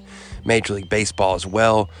that. Major League Baseball as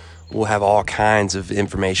well. We'll have all kinds of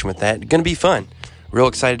information with that. It's going to be fun. Real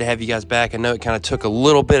excited to have you guys back. I know it kind of took a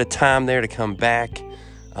little bit of time there to come back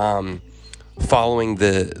following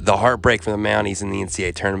the heartbreak from the Mounties in the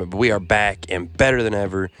NCAA tournament, but we are back and better than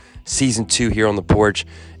ever. Season 2 here on the porch,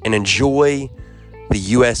 and enjoy the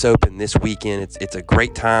U.S. Open this weekend. It's a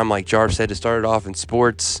great time, like Jarv said, to start it off in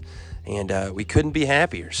sports, and we couldn't be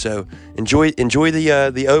happier. So enjoy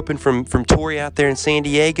the Open from Torrey out there in San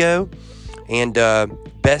Diego, and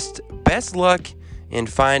best luck in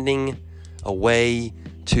finding a way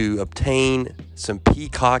to obtain some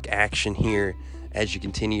Peacock action here as you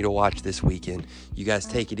continue to watch this weekend. You guys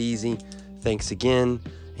take it easy. Thanks again,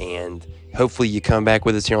 and hopefully you come back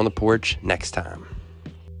with us here on the porch next time.